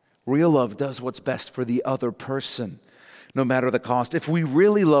cost. Real love does what's best for the other person, no matter the cost. If we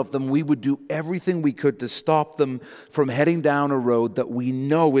really love them, we would do everything we could to stop them from heading down a road that we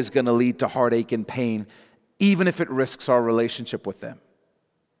know is going to lead to heartache and pain, even if it risks our relationship with them.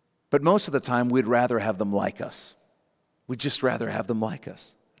 But most of the time, we'd rather have them like us. We'd just rather have them like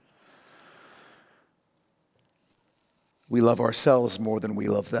us. We love ourselves more than we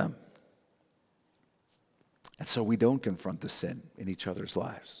love them. And so we don't confront the sin in each other's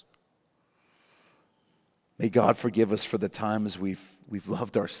lives. May God forgive us for the times we've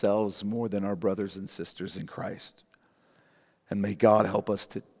loved ourselves more than our brothers and sisters in Christ. And may God help us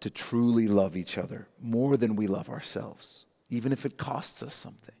to truly love each other more than we love ourselves, even if it costs us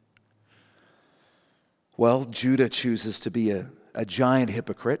something. Well, Judah chooses to be a giant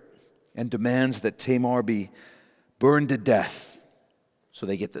hypocrite and demands that Tamar be burned to death. So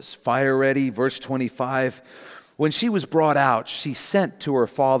they get this fire ready. Verse 25, when she was brought out, she sent to her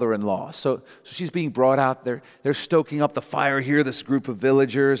father-in-law. So she's being brought out. They're stoking up the fire here, this group of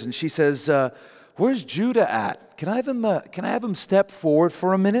villagers. And she says, where's Judah at? Can I have him step forward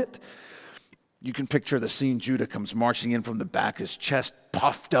for a minute? You can picture the scene. Judah comes marching in from the back, his chest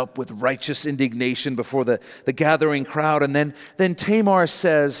puffed up with righteous indignation before the gathering crowd. And then Tamar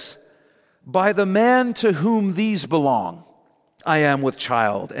says, by the man to whom these belong, I am with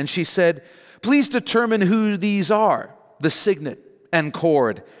child. And she said, please determine who these are, the signet and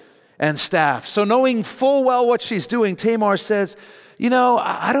cord and staff. So knowing full well what she's doing, Tamar says,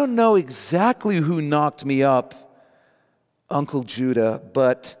 I don't know exactly who knocked me up, Uncle Judah,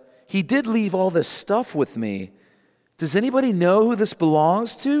 but he did leave all this stuff with me. Does anybody know who this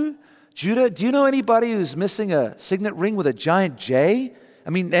belongs to? Judah, do you know anybody who's missing a signet ring with a giant J?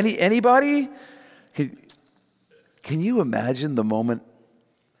 I mean, anybody? Can you imagine the moment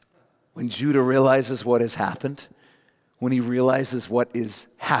when Judah realizes what has happened? When he realizes what is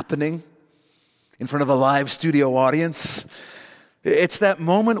happening in front of a live studio audience? It's that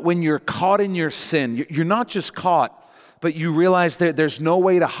moment when you're caught in your sin. You're not just caught, but you realize there's no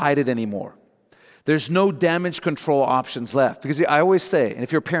way to hide it anymore. There's no damage control options left. Because I always say, and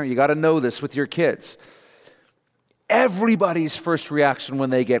if you're a parent, you got to know this with your kids. Everybody's first reaction when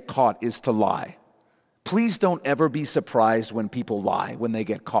they get caught is to lie. Please don't ever be surprised when people lie when they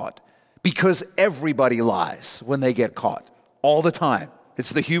get caught. Because everybody lies when they get caught. All the time.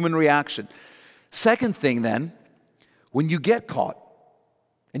 It's the human reaction. Second thing then, when you get caught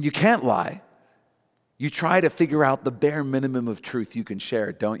and you can't lie, you try to figure out the bare minimum of truth you can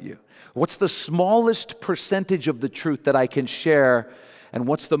share, don't you? What's the smallest percentage of the truth that I can share, and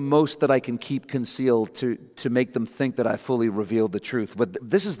what's the most that I can keep concealed to make them think that I fully revealed the truth? But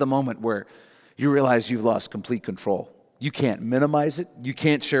this is the moment where you realize you've lost complete control. You can't minimize it. You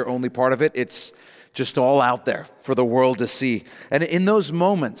can't share only part of it. It's just all out there for the world to see. And in those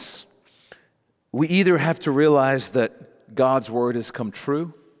moments, we either have to realize that God's word has come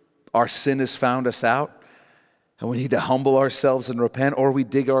true, our sin has found us out, and we need to humble ourselves and repent, or we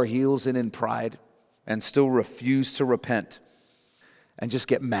dig our heels in pride and still refuse to repent and just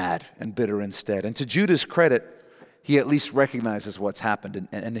get mad and bitter instead. And to Judah's credit, he at least recognizes what's happened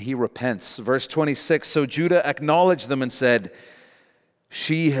and he repents. Verse 26, so Judah acknowledged them and said,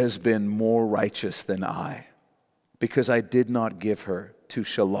 she has been more righteous than I, because I did not give her to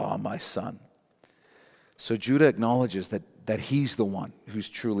Shelah, my son. So Judah acknowledges that he's the one who's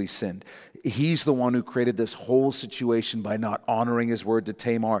truly sinned. He's the one who created this whole situation by not honoring his word to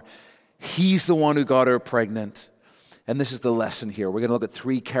Tamar. He's the one who got her pregnant. And this is the lesson here. We're going to look at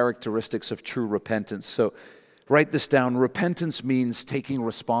 3 characteristics of true repentance. So write this down. Repentance means taking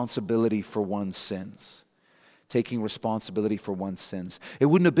responsibility for one's sins. Taking responsibility for one's sins. It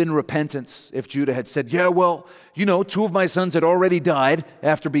wouldn't have been repentance if Judah had said, 2 of my sons had already died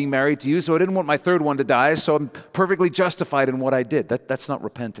after being married to you, so I didn't want my third one to die, so I'm perfectly justified in what I did. That's not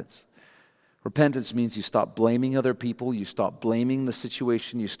repentance. Repentance means you stop blaming other people, you stop blaming the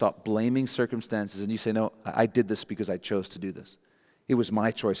situation, you stop blaming circumstances, and you say, no, I did this because I chose to do this. It was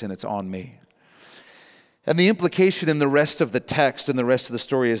my choice and it's on me. And the implication in the rest of the text and the rest of the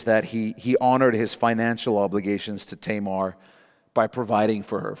story is that he honored his financial obligations to Tamar by providing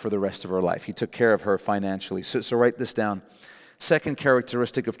for her for the rest of her life. He took care of her financially. So write this down. Second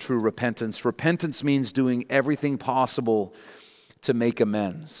characteristic of true repentance. Repentance means doing everything possible to make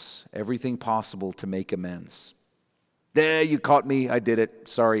amends. Everything possible to make amends. You caught me. I did it.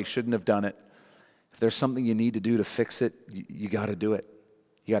 Sorry, shouldn't have done it. If there's something you need to do to fix it, you got to do it.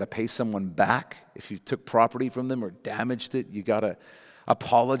 You got to pay someone back if you took property from them or damaged it. You got to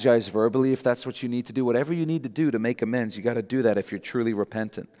apologize verbally if that's what you need to do. Whatever you need to do to make amends, you got to do that if you're truly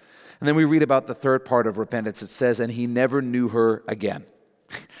repentant. And then we read about the third part of repentance. It says, and he never knew her again.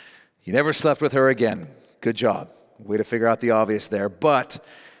 He never slept with her again. Good job. Way to figure out the obvious there. But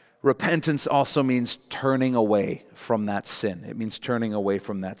repentance also means turning away from that sin. It means turning away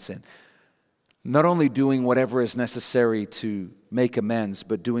from that sin. Not only doing whatever is necessary to make amends,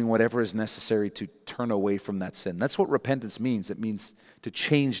 but doing whatever is necessary to turn away from that sin. That's what repentance means. It means to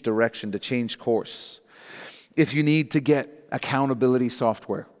change direction, to change course. If you need to get accountability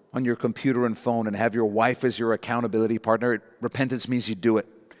software on your computer and phone and have your wife as your accountability partner, repentance means you do it.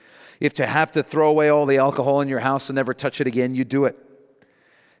 If you have to throw away all the alcohol in your house and never touch it again, you do it.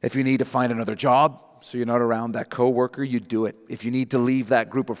 If you need to find another job so you're not around that coworker, you do it. If you need to leave that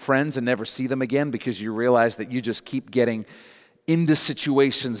group of friends and never see them again because you realize that you just keep getting into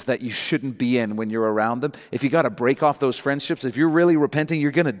situations that you shouldn't be in when you're around them, if you got to break off those friendships, if you're really repenting,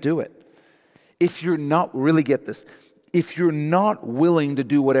 you're going to do it. If you're not, really get this, if you're not willing to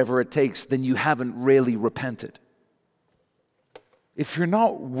do whatever it takes, then you haven't really repented. If you're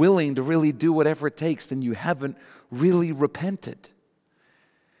not willing to really do whatever it takes, then you haven't really repented.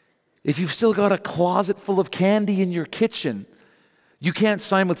 If you've still got a closet full of candy in your kitchen, you can't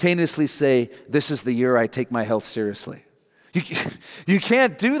simultaneously say, this is the year I take my health seriously. You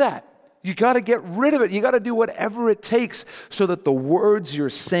can't do that. You got to get rid of it. You got to do whatever it takes so that the words you're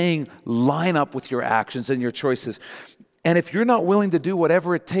saying line up with your actions and your choices. And if you're not willing to do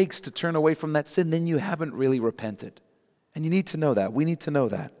whatever it takes to turn away from that sin, then you haven't really repented. And you need to know that. We need to know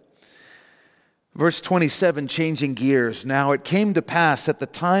that. Verse 27, changing gears. Now it came to pass at the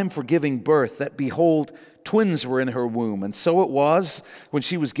time for giving birth that, behold, twins were in her womb. And so it was, when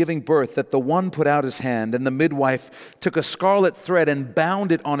she was giving birth, that the one put out his hand, and the midwife took a scarlet thread and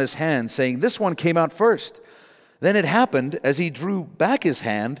bound it on his hand, saying, this one came out first. Then it happened, as he drew back his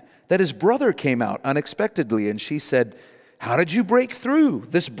hand, that his brother came out unexpectedly. And she said, how did you break through?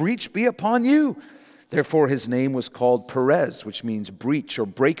 This breach be upon you. Therefore his name was called Perez, which means breach or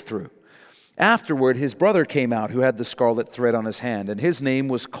breakthrough. Afterward, his brother came out who had the scarlet thread on his hand, and his name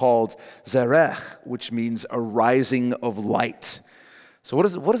was called Zerach, which means a rising of light. So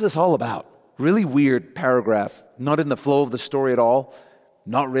what is this all about? Really weird paragraph, not in the flow of the story at all,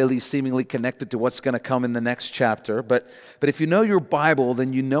 not really seemingly connected to what's going to come in the next chapter. But if you know your Bible,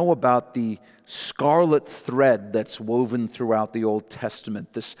 then you know about the scarlet thread that's woven throughout the Old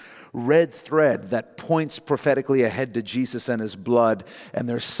Testament, this red thread that points prophetically ahead to Jesus and his blood. And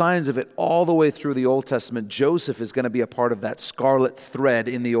there's signs of it all the way through the Old Testament. Joseph is going to be a part of that scarlet thread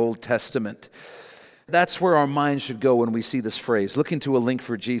in the Old Testament. That's where our mind should go when we see this phrase, looking to a link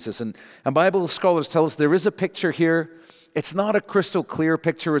for Jesus. And Bible scholars tell us there is a picture here. It's not a crystal clear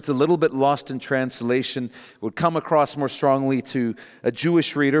picture. It's a little bit lost in translation. It would come across more strongly to a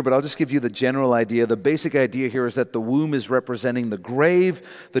Jewish reader, but I'll just give you the general idea. The basic idea here is that the womb is representing the grave,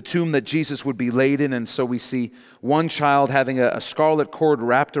 the tomb that Jesus would be laid in. And so we see one child having a scarlet cord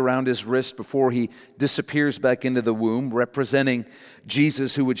wrapped around his wrist before he disappears back into the womb, representing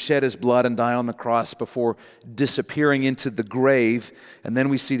Jesus who would shed his blood and die on the cross before disappearing into the grave. And then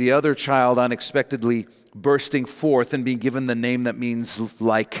we see the other child unexpectedly bursting forth and being given the name that means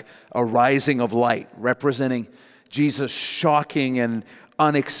like a rising of light, representing Jesus' shocking and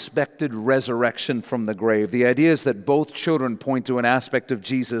unexpected resurrection from the grave. The idea is that both children point to an aspect of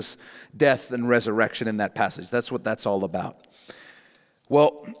Jesus' death and resurrection in that passage. That's what that's all about.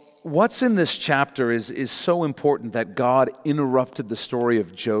 Well, what's in this chapter is so important that God interrupted the story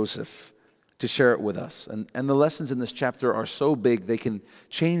of Joseph to share it with us. And the lessons in this chapter are so big, they can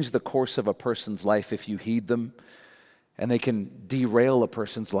change the course of a person's life if you heed them, and they can derail a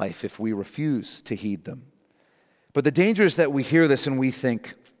person's life if we refuse to heed them. But the danger is that we hear this and we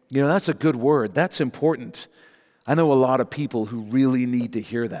think, that's a good word, that's important. I know a lot of people who really need to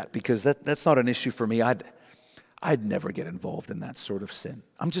hear that, because that's not an issue for me. I'd never get involved in that sort of sin.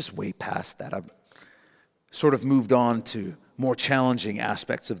 I'm just way past that. I've sort of moved on to more challenging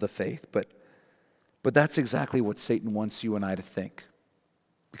aspects of the faith, But that's exactly what Satan wants you and I to think,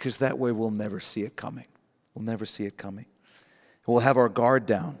 because that way we'll never see it coming. We'll never see it coming. We'll have our guard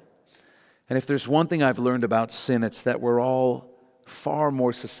down. And if there's one thing I've learned about sin, it's that we're all far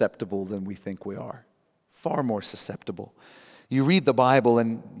more susceptible than we think we are. Far more susceptible. You read the Bible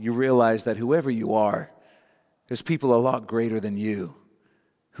and you realize that whoever you are, there's people a lot greater than you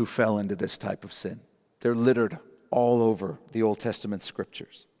who fell into this type of sin. They're littered all over the Old Testament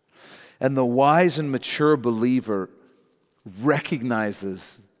scriptures. And the wise and mature believer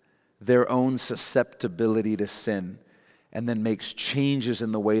recognizes their own susceptibility to sin and then makes changes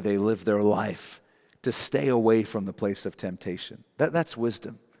in the way they live their life to stay away from the place of temptation. That's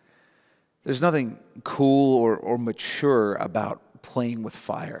wisdom. There's nothing cool or mature about playing with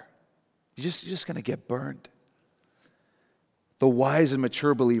fire. You're just going to get burned. The wise and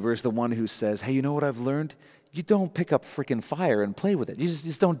mature believer is the one who says, hey, you know what I've learned? You don't pick up freaking fire and play with it. You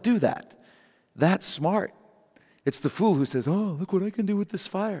just don't do that. That's smart. It's the fool who says, oh, look what I can do with this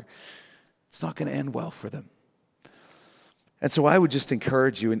fire. It's not going to end well for them. And so I would just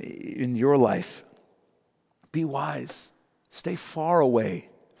encourage you in your life, be wise. Stay far away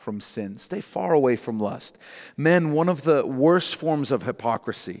from sin. Stay far away from lust. Men, one of the worst forms of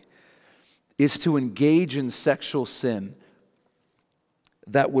hypocrisy is to engage in sexual sin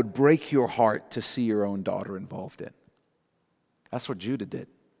that would break your heart to see your own daughter involved in. That's what Judah did.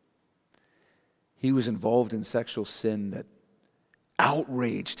 He was involved in sexual sin that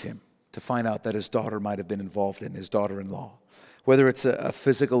outraged him to find out that his daughter might have been involved in, his daughter-in-law. Whether it's a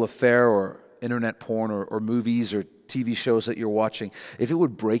physical affair or internet porn or movies or TV shows that you're watching, if it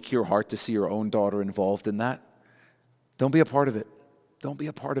would break your heart to see your own daughter involved in that, don't be a part of it. Don't be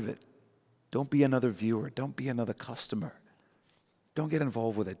a part of it. Don't be another viewer. Don't be another customer. Don't get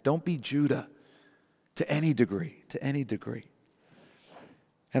involved with it. Don't be Judah to any degree, to any degree.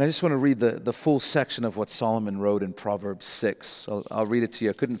 And I just want to read the full section of what Solomon wrote in Proverbs 6. I'll read it to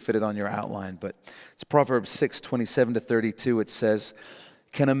you. I couldn't fit it on your outline, but it's Proverbs 6, 27 to 32. It says,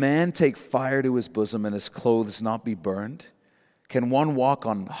 "Can a man take fire to his bosom and his clothes not be burned? Can one walk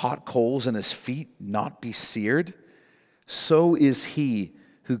on hot coals and his feet not be seared? So is he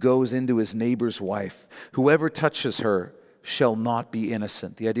who goes into his neighbor's wife. Whoever touches her shall not be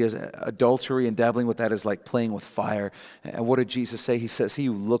innocent." The idea is adultery and dabbling with that is like playing with fire. And what did Jesus say? He says, "He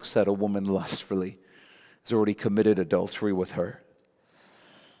who looks at a woman lustfully has already committed adultery with her."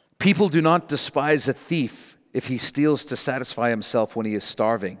 People do not despise a thief if he steals to satisfy himself when he is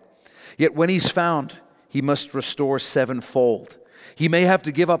starving. Yet when he's found, he must restore sevenfold. He may have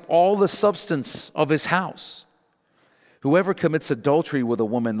to give up all the substance of his house. Whoever commits adultery with a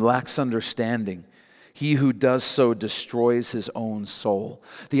woman lacks understanding. He who does so destroys his own soul.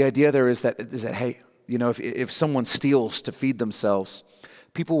 The idea there is that hey, if someone steals to feed themselves,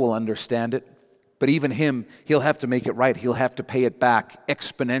 people will understand it. But even him, he'll have to make it right. He'll have to pay it back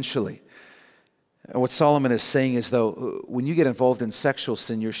exponentially. And what Solomon is saying is, though, when you get involved in sexual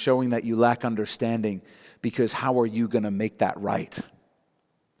sin, you're showing that you lack understanding, because how are you going to make that right?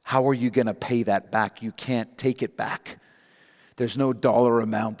 How are you going to pay that back? You can't take it back. There's no dollar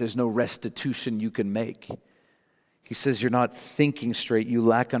amount. There's no restitution you can make. He says you're not thinking straight. You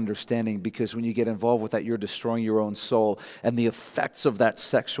lack understanding, because when you get involved with that, you're destroying your own soul. And the effects of that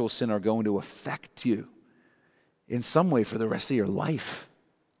sexual sin are going to affect you in some way for the rest of your life.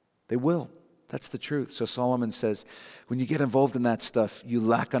 They will. That's the truth. So Solomon says, when you get involved in that stuff, you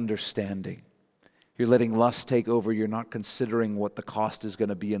lack understanding. You're letting lust take over. You're not considering what the cost is going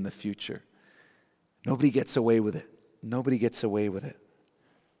to be in the future. Nobody gets away with it. Nobody gets away with it.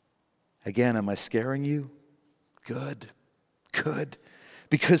 Again, am I scaring you? Good.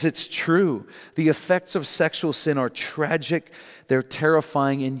 Because it's true. The effects of sexual sin are tragic. They're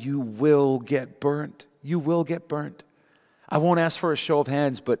terrifying, and you will get burnt. You will get burnt. I won't ask for a show of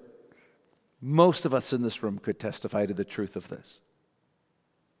hands, but most of us in this room could testify to the truth of this.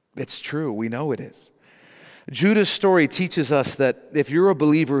 It's true. We know it is. Judah's story teaches us that if you're a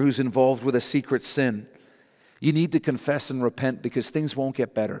believer who's involved with a secret sin, you need to confess and repent, because things won't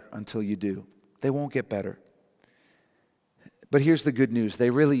get better until you do. They won't get better. But here's the good news. They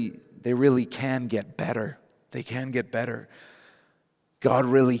really can get better. They can get better. God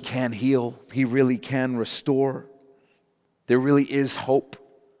really can heal. He really can restore. There really is hope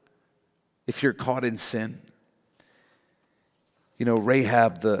if you're caught in sin.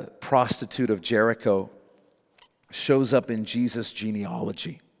 Rahab, the prostitute of Jericho, shows up in Jesus'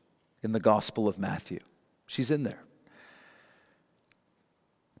 genealogy in the Gospel of Matthew. She's in there.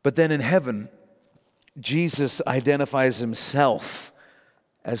 But then in heaven, Jesus identifies himself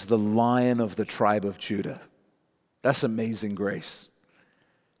as the Lion of the tribe of Judah. That's amazing grace.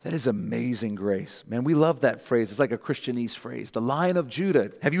 That is amazing grace. Man, we love that phrase. It's like a Christianese phrase, the Lion of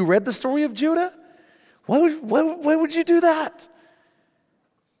Judah. Have you read the story of Judah? Why would you do that?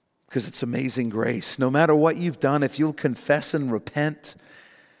 Because it's amazing grace. No matter what you've done, if you'll confess and repent,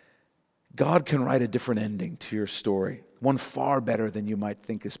 God can write a different ending to your story, one far better than you might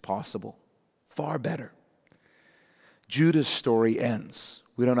think is possible. Far better. Judah's story ends.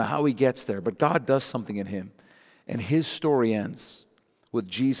 We don't know how he gets there, but God does something in him. And his story ends with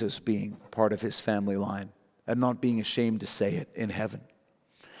Jesus being part of his family line and not being ashamed to say it in heaven.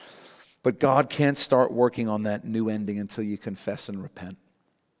 But God can't start working on that new ending until you confess and repent.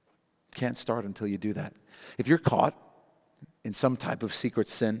 Can't start until you do that. If you're caught in some type of secret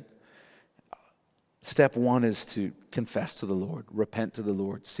sin, step one is to confess to the Lord, repent to the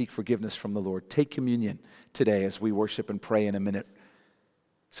Lord, seek forgiveness from the Lord. Take communion today as we worship and pray in a minute,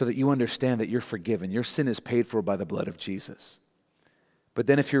 so that you understand that you're forgiven. Your sin is paid for by the blood of Jesus. But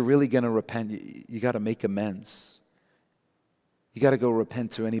then if you're really going to repent, you got to make amends. You got to go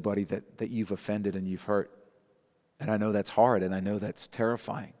repent to anybody that you've offended and you've hurt. And I know that's hard, and I know that's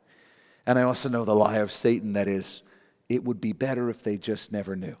terrifying. And I also know the lie of Satan that is, it would be better if they just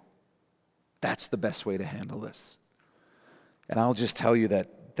never knew. That's the best way to handle this. And I'll just tell you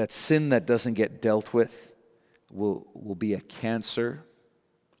that sin that doesn't get dealt with will be a cancer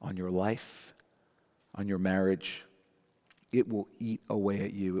on your life, on your marriage. It will eat away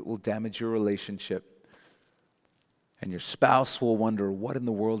at you. It will damage your relationship. And your spouse will wonder, what in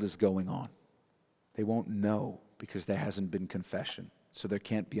the world is going on? They won't know because there hasn't been confession. So there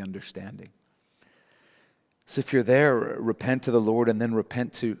can't be understanding. So if you're there, repent to the Lord and then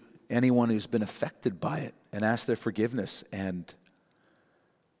repent to anyone who's been affected by it and ask their forgiveness. And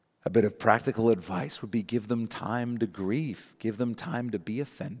a bit of practical advice would be give them time to grieve. Give them time to be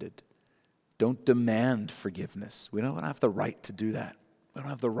offended. Don't demand forgiveness. We don't have the right to do that. We don't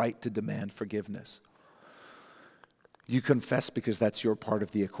have the right to demand forgiveness. You confess because that's your part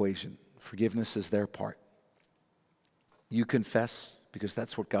of the equation. Forgiveness is their part. You confess because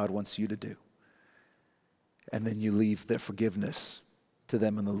that's what God wants you to do. And then you leave their forgiveness to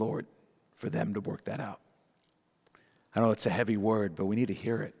them and the Lord for them to work that out. I know it's a heavy word, but we need to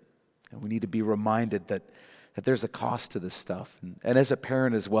hear it. And we need to be reminded that there's a cost to this stuff. And as a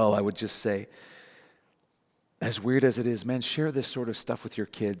parent as well, I would just say, as weird as it is, man, share this sort of stuff with your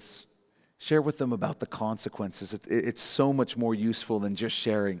kids. Share with them about the consequences. It's so much more useful than just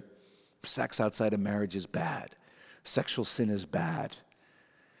sharing sex outside of marriage is bad. Sexual sin is bad.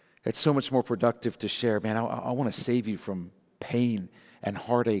 It's so much more productive to share, man, I want to save you from pain and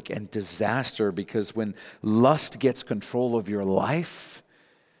heartache and disaster, because when lust gets control of your life,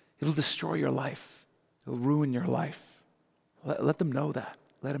 it'll destroy your life. It'll ruin your life. Let them know that.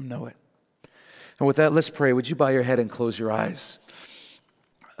 Let them know it. And with that, let's pray. Would you bow your head and close your eyes?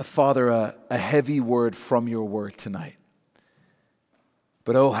 Father, a heavy word from your word tonight.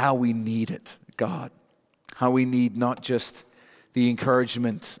 But oh, how we need it, God. How we need not just the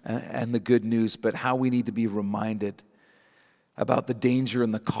encouragement and the good news, but how we need to be reminded about the danger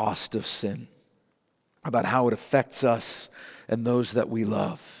and the cost of sin, about how it affects us and those that we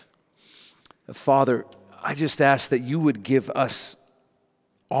love. Father, I just ask that you would give us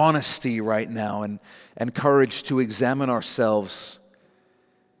honesty right now and courage to examine ourselves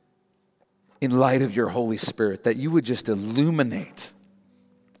in light of your Holy Spirit, that you would just illuminate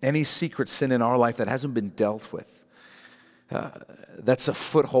any secret sin in our life that hasn't been dealt with. That's a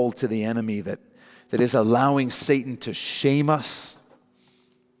foothold to the enemy that is allowing Satan to shame us,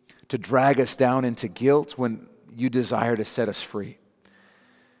 to drag us down into guilt when you desire to set us free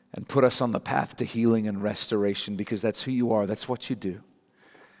and put us on the path to healing and restoration, because that's who you are. That's what you do.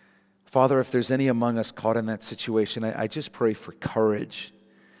 Father, if there's any among us caught in that situation, I just pray for courage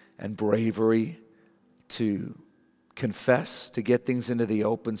and bravery to confess, to get things into the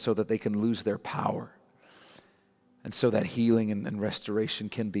open so that they can lose their power and so that healing and restoration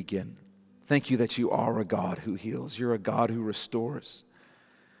can begin. Thank you that you are a God who heals. You're a God who restores.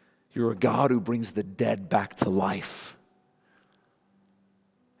 You're a God who brings the dead back to life.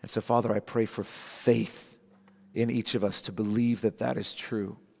 And so, Father, I pray for faith in each of us to believe that that is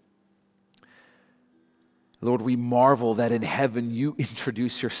true. Lord, we marvel that in heaven you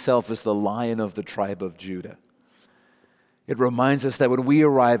introduce yourself as the Lion of the tribe of Judah. It reminds us that when we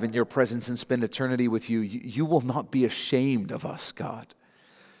arrive in your presence and spend eternity with you, you will not be ashamed of us, God.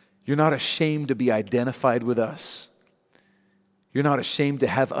 You're not ashamed to be identified with us. You're not ashamed to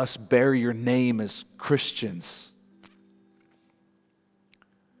have us bear your name as Christians.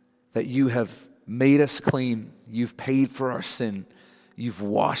 That you have made us clean. You've paid for our sin. You've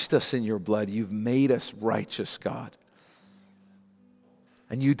washed us in your blood. You've made us righteous, God.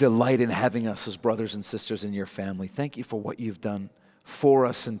 And you delight in having us as brothers and sisters in your family. Thank you for what you've done for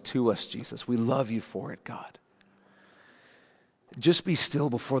us and to us, Jesus. We love you for it, God. Just be still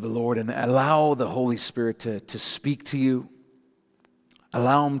before the Lord and allow the Holy Spirit to speak to you.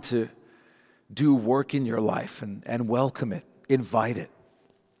 Allow him to do work in your life and welcome it. Invite it.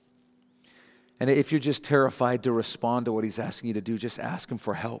 And if you're just terrified to respond to what he's asking you to do, just ask him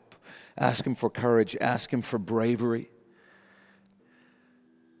for help. Ask him for courage. Ask him for bravery.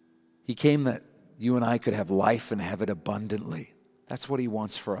 He came that you and I could have life and have it abundantly. That's what he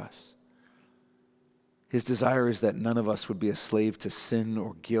wants for us. His desire is that none of us would be a slave to sin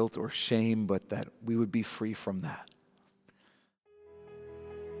or guilt or shame, but that we would be free from that.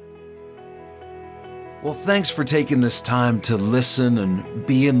 Well, thanks for taking this time to listen and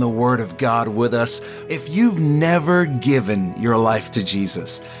be in the Word of God with us. If you've never given your life to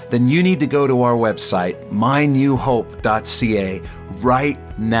Jesus, then you need to go to our website, mynewhope.ca,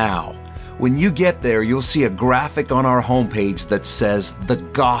 right now. When you get there, you'll see a graphic on our homepage that says The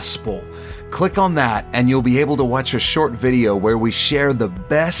Gospel. Click on that and you'll be able to watch a short video where we share the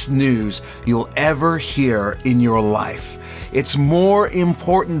best news you'll ever hear in your life. It's more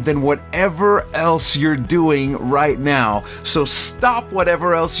important than whatever else you're doing right now. So stop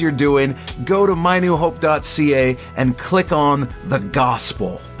whatever else you're doing, go to mynewhope.ca and click on the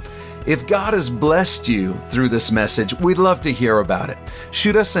gospel. If God has blessed you through this message, we'd love to hear about it.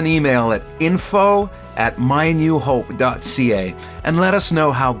 Shoot us an email at info@mynewhope.ca and let us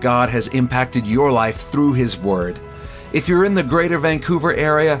know how God has impacted your life through His Word. If you're in the greater Vancouver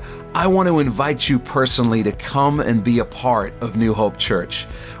area, I want to invite you personally to come and be a part of New Hope Church.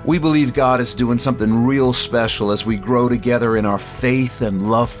 We believe God is doing something real special as we grow together in our faith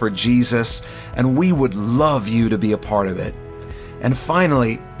and love for Jesus, and we would love you to be a part of it. And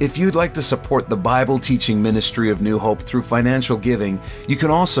finally, if you'd like to support the Bible teaching ministry of New Hope through financial giving, you can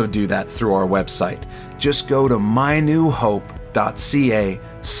also do that through our website. Just go to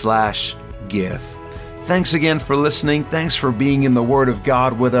mynewhope.ca/give. Thanks again for listening. Thanks for being in the Word of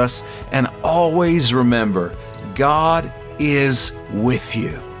God with us. And always remember, God is with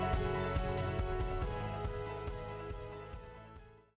you.